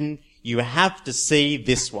 Armageddon. You have to see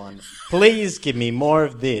this one. Please give me more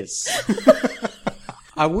of this.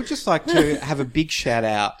 I would just like to have a big shout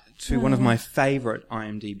out to one of my favourite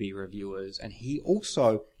IMDb reviewers, and he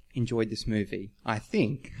also enjoyed this movie, I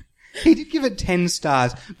think. He did give it 10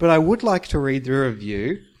 stars, but I would like to read the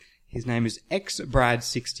review. His name is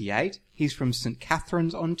xbrad68. He's from St.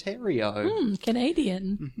 Catharines, Ontario.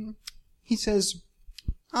 Canadian. He says,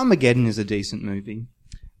 Armageddon is a decent movie.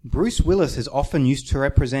 Bruce Willis is often used to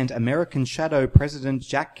represent American Shadow President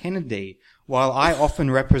Jack Kennedy, while I often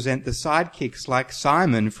represent the sidekicks like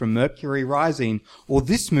Simon from Mercury Rising, or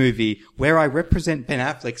this movie where I represent Ben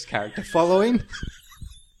Affleck's character. Following?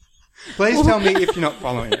 Please tell me if you're not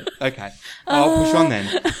following it. Okay. I'll push on then.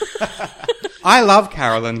 I love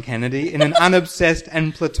Carolyn Kennedy in an unobsessed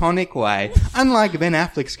and platonic way, unlike Ben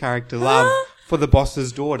Affleck's character love for the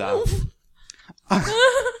boss's daughter.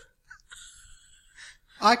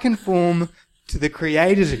 I conform to the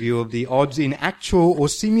creator's view of the odds in actual or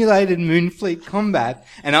simulated Moonfleet combat,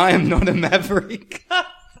 and I am not a maverick.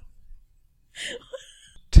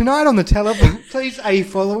 Tonight on the telephone, please, are you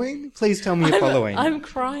following? Please tell me you're following. I'm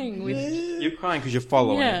crying with... You're crying because you're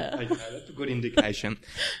following. Yeah. Okay, that's a good indication.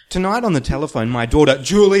 Tonight on the telephone, my daughter,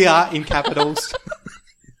 Julia, in capitals,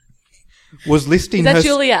 was listing Is that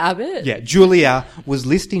Julia Abbott? Yeah, Julia was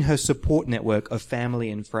listing her support network of family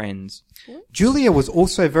and friends. What? Julia was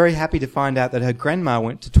also very happy to find out that her grandma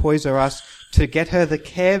went to Toys R Us to get her the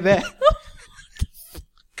Care Bear...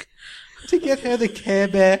 to get her the Care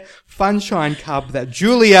Bear Funshine Cub that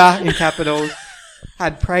Julia, in capitals,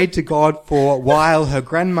 had prayed to God for, while her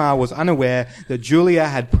grandma was unaware that Julia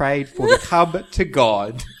had prayed for the cub to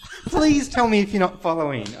God. Please tell me if you're not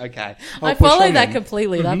following. Okay. I follow that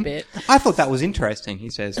completely, that bit. I thought that was interesting, he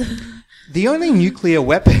says. The only nuclear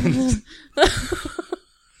weapons...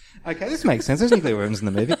 Okay, this makes sense. There's nuclear weapons in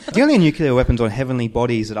the movie. The only nuclear weapons on heavenly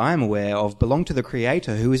bodies that I am aware of belong to the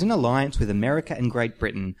Creator, who is in alliance with America and Great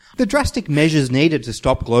Britain. The drastic measures needed to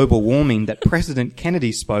stop global warming that President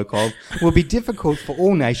Kennedy spoke of will be difficult for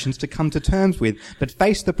all nations to come to terms with, but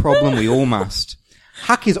face the problem we all must.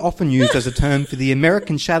 Huck is often used as a term for the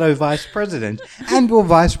American shadow vice president and/or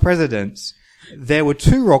vice presidents. There were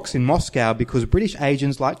 2 rocks in Moscow because British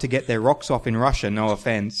agents like to get their rocks off in Russia, no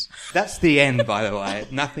offence. That's the end, by the way.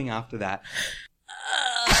 Nothing after that.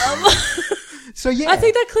 So, yeah. I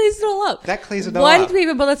think that clears it all up. That clears it all Why up. did we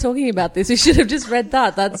even bother talking about this? We should have just read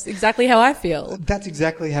that. That's exactly how I feel. That's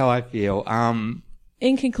exactly how I feel.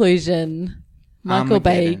 In conclusion, Michael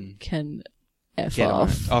Armageddon. Bay can F Get on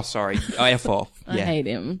off. it. Oh, sorry. Oh, F off. I Yeah. hate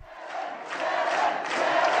him.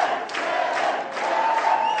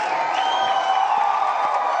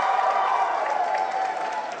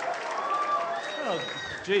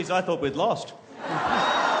 Geez, I thought we'd lost.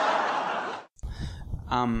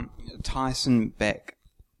 Tyson Beck.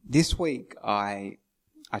 This week I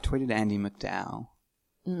tweeted Andy McDowell,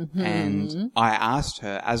 and I asked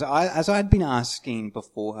her, as I'd been asking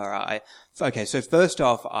before her. So first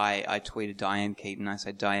off, I tweeted Diane Keaton. I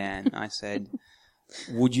said, Diane, I said,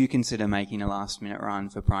 would you consider making a last minute run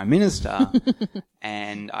for Prime Minister?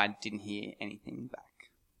 And I didn't hear anything back.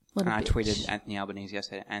 What a And I bitch. tweeted Anthony Albanese. I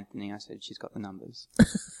said, Anthony, she's got the numbers.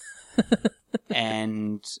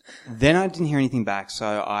 And then I didn't hear anything back, so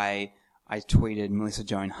I tweeted Melissa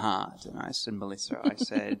Joan Hart, and I said, Melissa,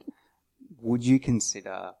 would you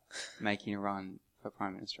consider making a run for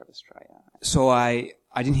Prime Minister of Australia? So I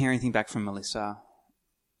didn't hear anything back from Melissa,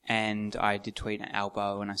 and I did tweet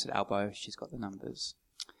Albo, and I said, Albo, she's got the numbers.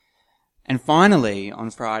 And finally,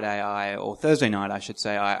 on Friday, or Thursday night, I should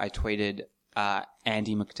say, I tweeted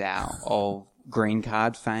Andy McDowell of Green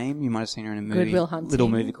Card fame. You might have seen her in a movie, Good Will Hunting. little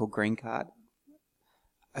movie called Green Card.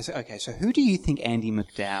 I said, okay, so who do you think Andy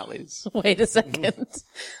McDowell is? Wait a second.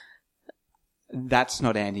 That's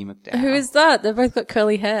not Andy McDowell. Who is that? They've both got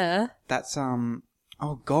curly hair. That's, oh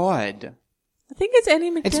God. I think it's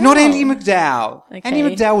Andy McDowell. It's not Andy McDowell. Okay. Andy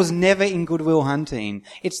McDowell was never in Good Will Hunting.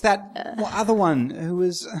 It's that other one who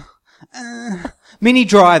was, Minnie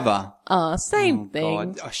Driver. Oh, same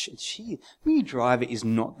thing. God. Oh, Minnie Driver is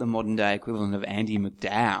not the modern day equivalent of Andy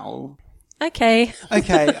McDowell. Okay.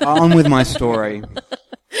 Okay, on with my story.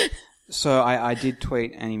 So I did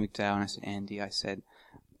tweet Andy McDowell, and I said, Andy, I said,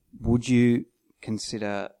 would you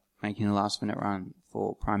consider making a last-minute run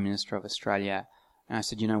for Prime Minister of Australia? And I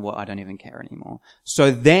said, you know what, I don't even care anymore.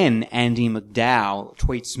 So then Andy McDowell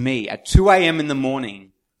tweets me at 2 a.m. in the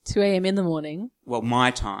morning. 2 a.m. in the morning. Well,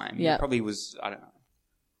 my time. Yeah. It probably was, I don't know.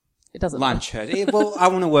 It doesn't Lunch. Well, I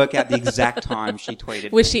want to work out the exact time she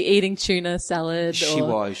tweeted. Was she eating tuna salad? She or...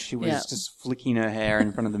 was. She was Yeah. just flicking her hair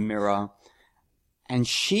in front of the mirror. And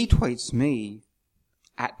she tweets me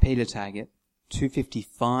at Peter Taggart,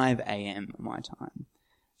 2:55 a.m. my time.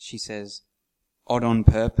 She says, odd on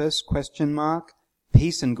purpose, ?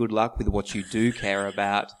 Peace and good luck with what you do care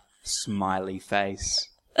about, smiley face.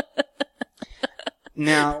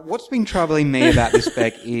 Now, what's been troubling me about this,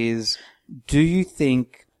 Beck, is do you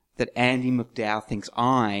think that Andy McDowell thinks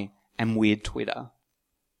I am weird Twitter?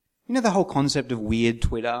 You know the whole concept of weird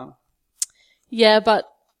Twitter? Yeah, but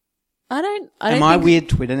I don't Am I think... weird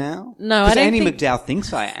Twitter now? No, I Because don't Andy think- McDowell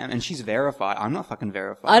thinks I am, and she's verified. I'm not fucking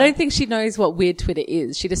verified. I don't think she knows what weird Twitter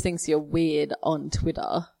is. She just thinks you're weird on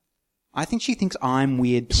Twitter. I think she thinks I'm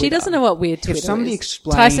weird Twitter. She doesn't know what weird Twitter is. If somebody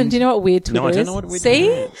explained... Tyson, do you know what weird Twitter is? No, I don't know what weird See?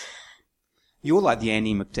 Twitter is. You're like the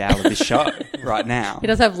Andy McDowell of this show right now. He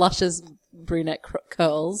does have luscious brunette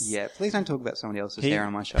curls. Yeah, please don't talk about somebody else's He- hair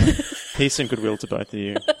on my show. Peace and goodwill to both of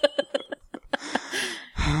you.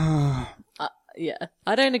 Yeah.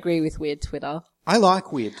 I don't agree with weird Twitter. I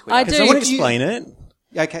like weird Twitter. I Can do. someone You- explain it?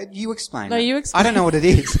 Okay, you explain No, it. you I explain don't know what it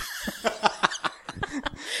is.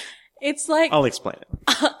 It's like, I'll explain it.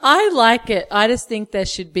 I like it. I just think there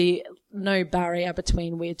should be no barrier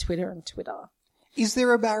between weird Twitter and Twitter. Is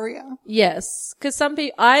there a barrier? Yes. Cause some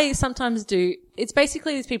people, I sometimes do, it's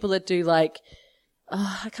basically these people that do like,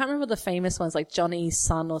 I can't remember the famous ones, like Johnny's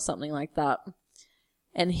Son or something like that.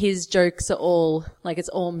 And his jokes are all, like, it's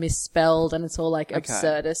all misspelled and it's all like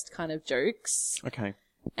absurdist kind of jokes. Okay.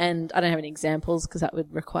 And I don't have any examples because that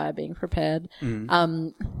would require being prepared.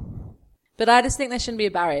 But I just think there shouldn't be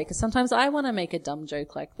a barrier because sometimes I want to make a dumb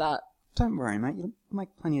joke like that. Don't worry, mate. You make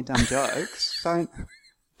plenty of dumb jokes.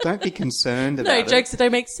 Don't be concerned about No, it. jokes that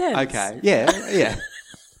don't make sense. Okay. Yeah.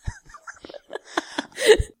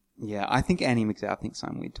 Yeah, I think Annie McDowell thinks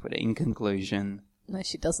I'm weird Twitter. In conclusion, No,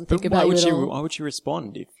 she doesn't think But about you at all. why would she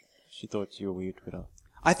respond if she thought you were weird Twitter?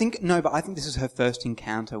 I think this is her first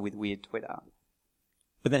encounter with weird Twitter.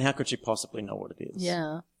 But then how could she possibly know what it is?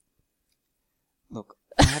 Yeah. Look,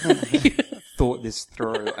 I haven't thought this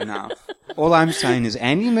through enough. All I'm saying is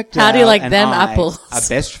Andy McDowell How do you like and them I apples? are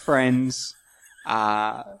best friends.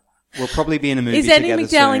 We'll probably be in a movie Is Andy together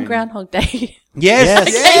McDowell soon. in Groundhog Day?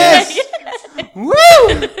 Yes. Woo!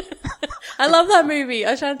 I love that movie.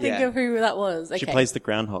 I was trying to think Yeah. of who that was. Okay. She plays the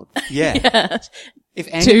groundhog. Yeah. If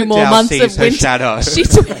Andy 2 more McDowell months sees of her winter. shadow.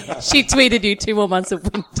 She tweeted you 2 more months of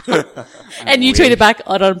winter. And you weird. tweeted back,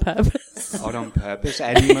 odd on purpose. Odd on purpose,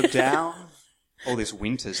 Andy McDowell. All this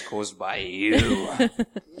winter's caused by you.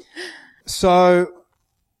 So,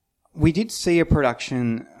 we did see a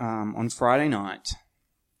production on Friday night.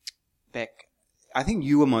 Beck, I think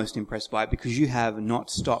you were most impressed by it because you have not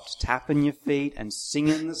stopped tapping your feet and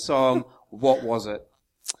singing the song. What was it?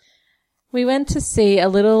 We went to see a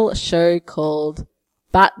little show called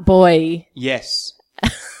Bat Boy. Yes.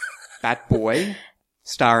 Bat Boy,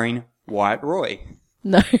 starring Wyatt Roy.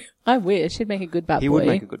 No, I wish. He'd make a good Bat He Boy. would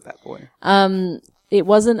make a good Bat Boy. It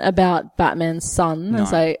wasn't about Batman's son,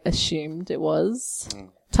 as No. I assumed it was.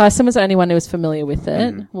 Tyson was the only one who was familiar with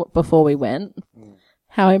it before we went.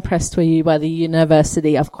 How impressed were you by the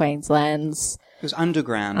University of Queensland's It was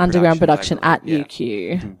underground production I at believe.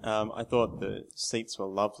 Yeah. UQ? I thought the seats were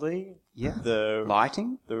lovely. Yeah. The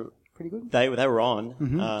Lighting? the pretty good. They were on.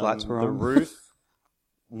 Lights were the on. roof,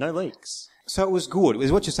 no leaks. So it was good. It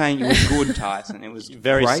was what you're saying. It was good, Tyson. It was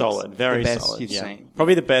Very great. solid. Very the best solid. You've yeah. seen.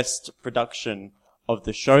 Probably the best production of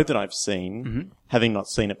the show that I've seen, having not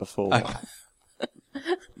seen it before. Okay.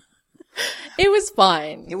 It was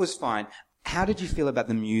fine. It was fine. How did you feel about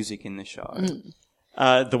the music in the show?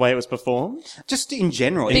 The way it was performed. Just in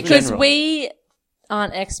general. Because general. we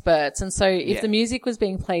aren't experts, and so if Yeah. the music was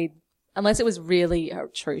being played, unless it was really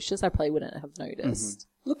atrocious, I probably wouldn't have noticed.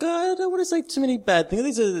 Look, I don't want to say too many bad things.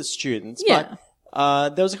 These are the students, Yeah.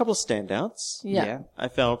 but there was a couple of standouts. Yeah. I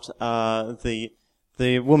felt the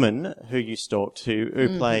woman who you stalked,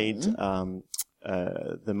 who played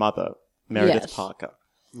the mother, Meredith Yes. Parker.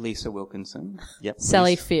 Lisa Wilkinson. Yep,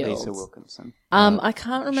 Sally Lisa. Fields. Lisa Wilkinson. I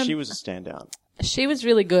can't remember. She was a standout. She was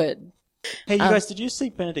really good. Hey, you guys, did you see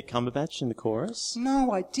Benedict Cumberbatch in the chorus?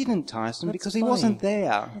 No, I didn't, Tyson, That's because he funny. wasn't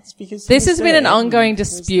there. That's because This he has was been an there. ongoing He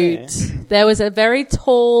was dispute. there. There was a very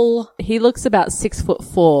tall, he looks about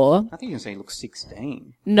 6'4". I think you're going to say he looks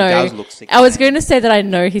 16. No, He does look 16. I was going to say that I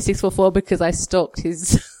know he's 6'4" because I stalked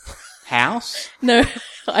his, House? no,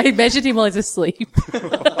 I measured him while he's asleep.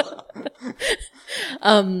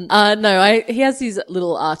 He has his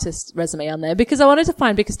little artist resume on there because I wanted to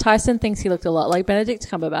find, because Tyson thinks he looked a lot like Benedict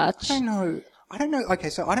Cumberbatch. I don't know. Okay,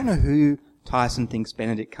 so I don't know who Tyson thinks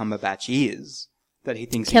Benedict Cumberbatch is that he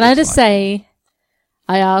thinks Can he I looks just like. say,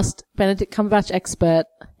 I asked Benedict Cumberbatch expert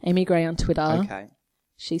Amy Gray on Twitter. Okay.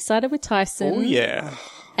 She sided with Tyson. Oh, yeah.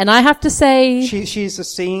 And I have to say, She's a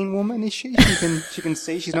seeing woman, is she? She can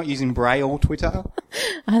see. She's not using Braille Twitter.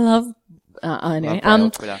 I love, I know. Love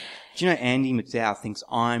Braille Twitter. Do you know Andy McDowell thinks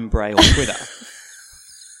I'm Braille Twitter?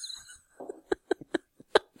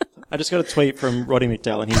 I just got a tweet from Roddy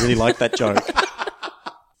McDowell and he really liked that joke.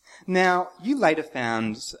 Now, you later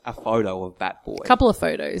found a photo of Bat Boy. couple of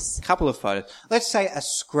photos. Couple of photos. Let's say a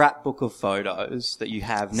scrapbook of photos that you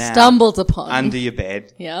have now. Stumbled upon. Under your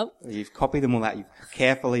bed. Yep. You've copied them all out. You've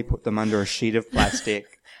carefully put them under a sheet of plastic.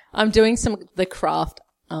 I'm doing the craft,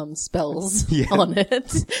 spells on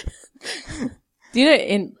it. Do you know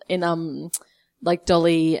in like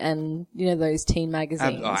Dolly and, you know, those teen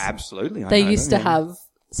magazines? Absolutely. They used to have,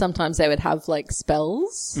 sometimes they would have like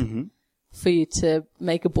spells for you to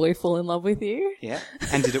make a boy fall in love with you. Yeah.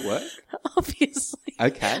 And did it work? Obviously.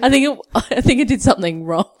 Okay. I think it did something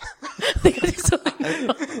wrong. I think I did something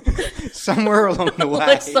wrong. Somewhere along the way.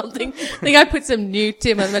 Like something. I think I put some newt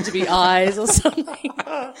in and meant to be eyes or something.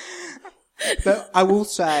 But I will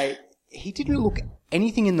say, he didn't look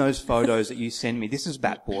anything in those photos that you sent me. This is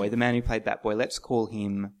Bat Boy, the man who played Bat Boy. Let's call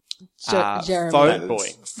him Jeremy. Bat Boy.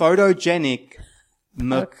 Photogenic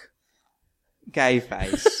gay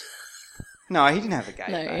face. No, he didn't have a gay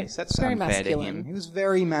No, face. That's very unfair masculine. to him. He was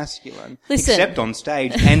very masculine. Listen. Except on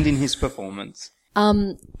stage and in his performance.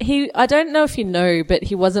 I don't know if you know, but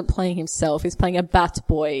he wasn't playing himself. He's playing a bat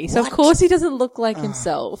boy. So of course he doesn't look like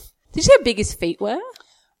himself. Did you see how big his feet were?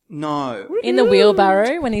 No. In the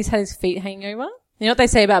wheelbarrow when he's had his feet hanging over? You know what they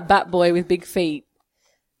say about bat boy with big feet?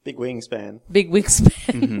 Big wingspan. Big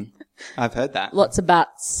wingspan. I've heard that. Lots of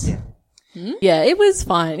bats. Yeah, it was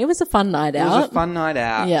fine. It was a fun night It out. was a fun night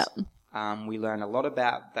out. Yeah. We learned a lot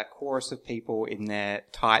about that chorus of people in their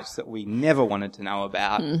tights that we never wanted to know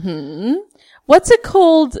about. What's it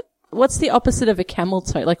called? What's the opposite of a camel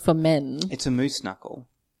toe, like for men? It's a moose knuckle.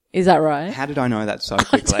 Is that right? How did I know that so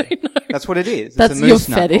quickly? don't know. That's what it is. That's it's a your moose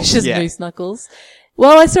knuckle. fetish is Yeah. moose knuckles.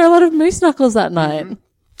 Well, I saw a lot of moose knuckles that night.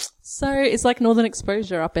 So it's like Northern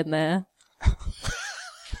Exposure up in there.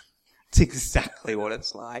 It's exactly what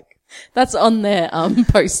it's like. That's on their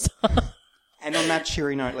poster. And on that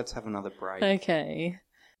cheery note, let's have another break. Okay.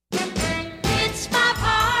 It's my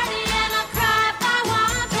party and I'll cry if I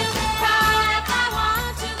want to, cry if I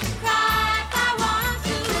want to, cry if I want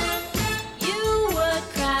to. You would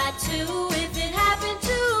cry too if it happened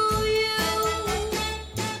to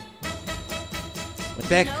you.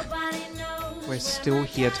 Beck, Nobody knows. we're still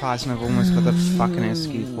here, Tyson. I've almost got the fucking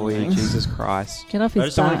esky for you. Jesus Christ. Get off I his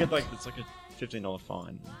just don't want back. to get it's like a $15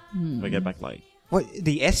 fine if I get back late. What,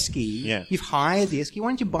 the esky? Yeah. You've hired the esky? Why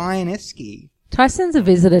don't you buy an esky? Tyson's a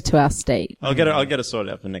visitor to our state. I'll get it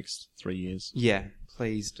sorted out for the next 3 years. Yeah,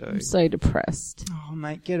 please do. I'm so depressed. Oh,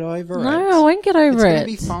 mate, get over it. No, I won't get over It's it. gonna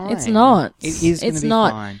be fine. It's not. It is going It's to be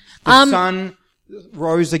not. fine. The sun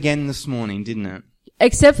rose again this morning, didn't it?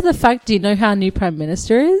 Except for the fact, do you know who our new Prime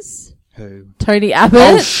Minister is? Who? Tony Abbott.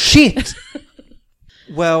 Oh, shit!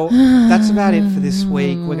 Well, that's about it for this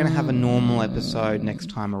week. We're going to have a normal episode next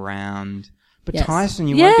time around. But Yes. Tyson,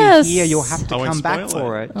 you Yes. won't be here. You'll have to I won't come back spoil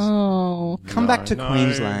for it. it. Oh, Come back to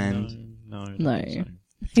Queensland. no.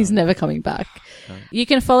 He's never coming back. You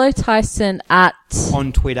can follow Tyson at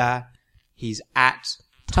On Twitter, He's at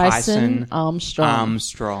Tyson Armstrong.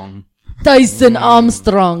 Armstrong. Tyson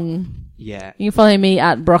Armstrong. Yeah. You can follow me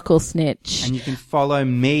at Brockle Snitch. And you can follow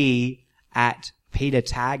me at Peter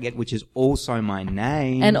Taggart, which is also my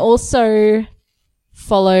name. And also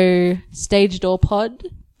follow Stage Door Pod.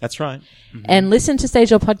 That's right. And listen to Stage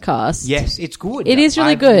Door Podcast. Yes, it's good. It is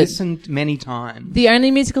really I've good. listened many times. The only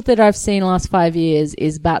musical theatre I've seen in the last 5 years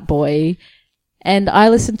is Bat Boy. And I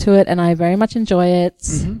listen to it and I very much enjoy it.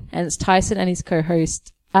 Mm-hmm. And it's Tyson and his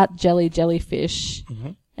co-host at Jelly Jellyfish. Mm-hmm.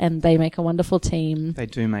 And they make a wonderful team. They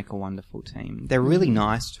do make a wonderful team. They're really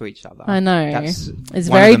nice to each other. I know. That's It's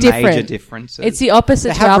one very of the major different. differences. It's the opposite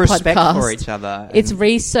They to have our respect podcast. for each other. It's and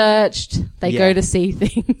researched. They Yeah. go to see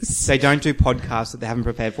things. they don't do podcasts that they haven't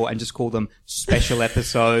prepared for and just call them special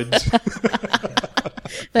episodes.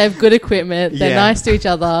 They have good equipment. They're Yeah. nice to each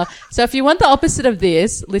other. So if you want the opposite of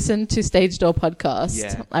this, listen to Stage Door Podcast.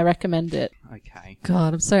 Yeah. I recommend it. Okay.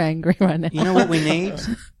 God, I'm so angry right now. You know what we need?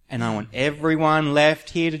 And I want everyone left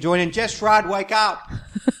here to join in. Just Rod, wake up!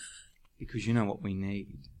 Because you know what we need.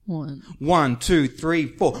 One. 1, 2, 3,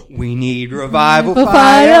 4. We need revival For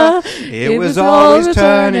fire. fire. It was always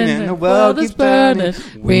turning and the world keeps burning.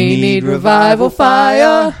 We need revival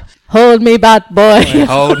fire. Hold me, Bat Boy.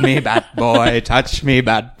 Hold me, bat boy. Touch me,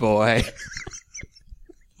 bat boy.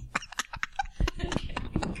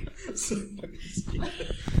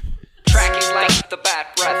 Tracking like the bad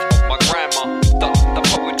breath of my grandma. The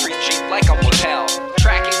poetry cheap like I was hell.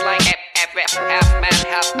 Tracking like half man,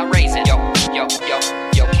 half a raisin. Yo,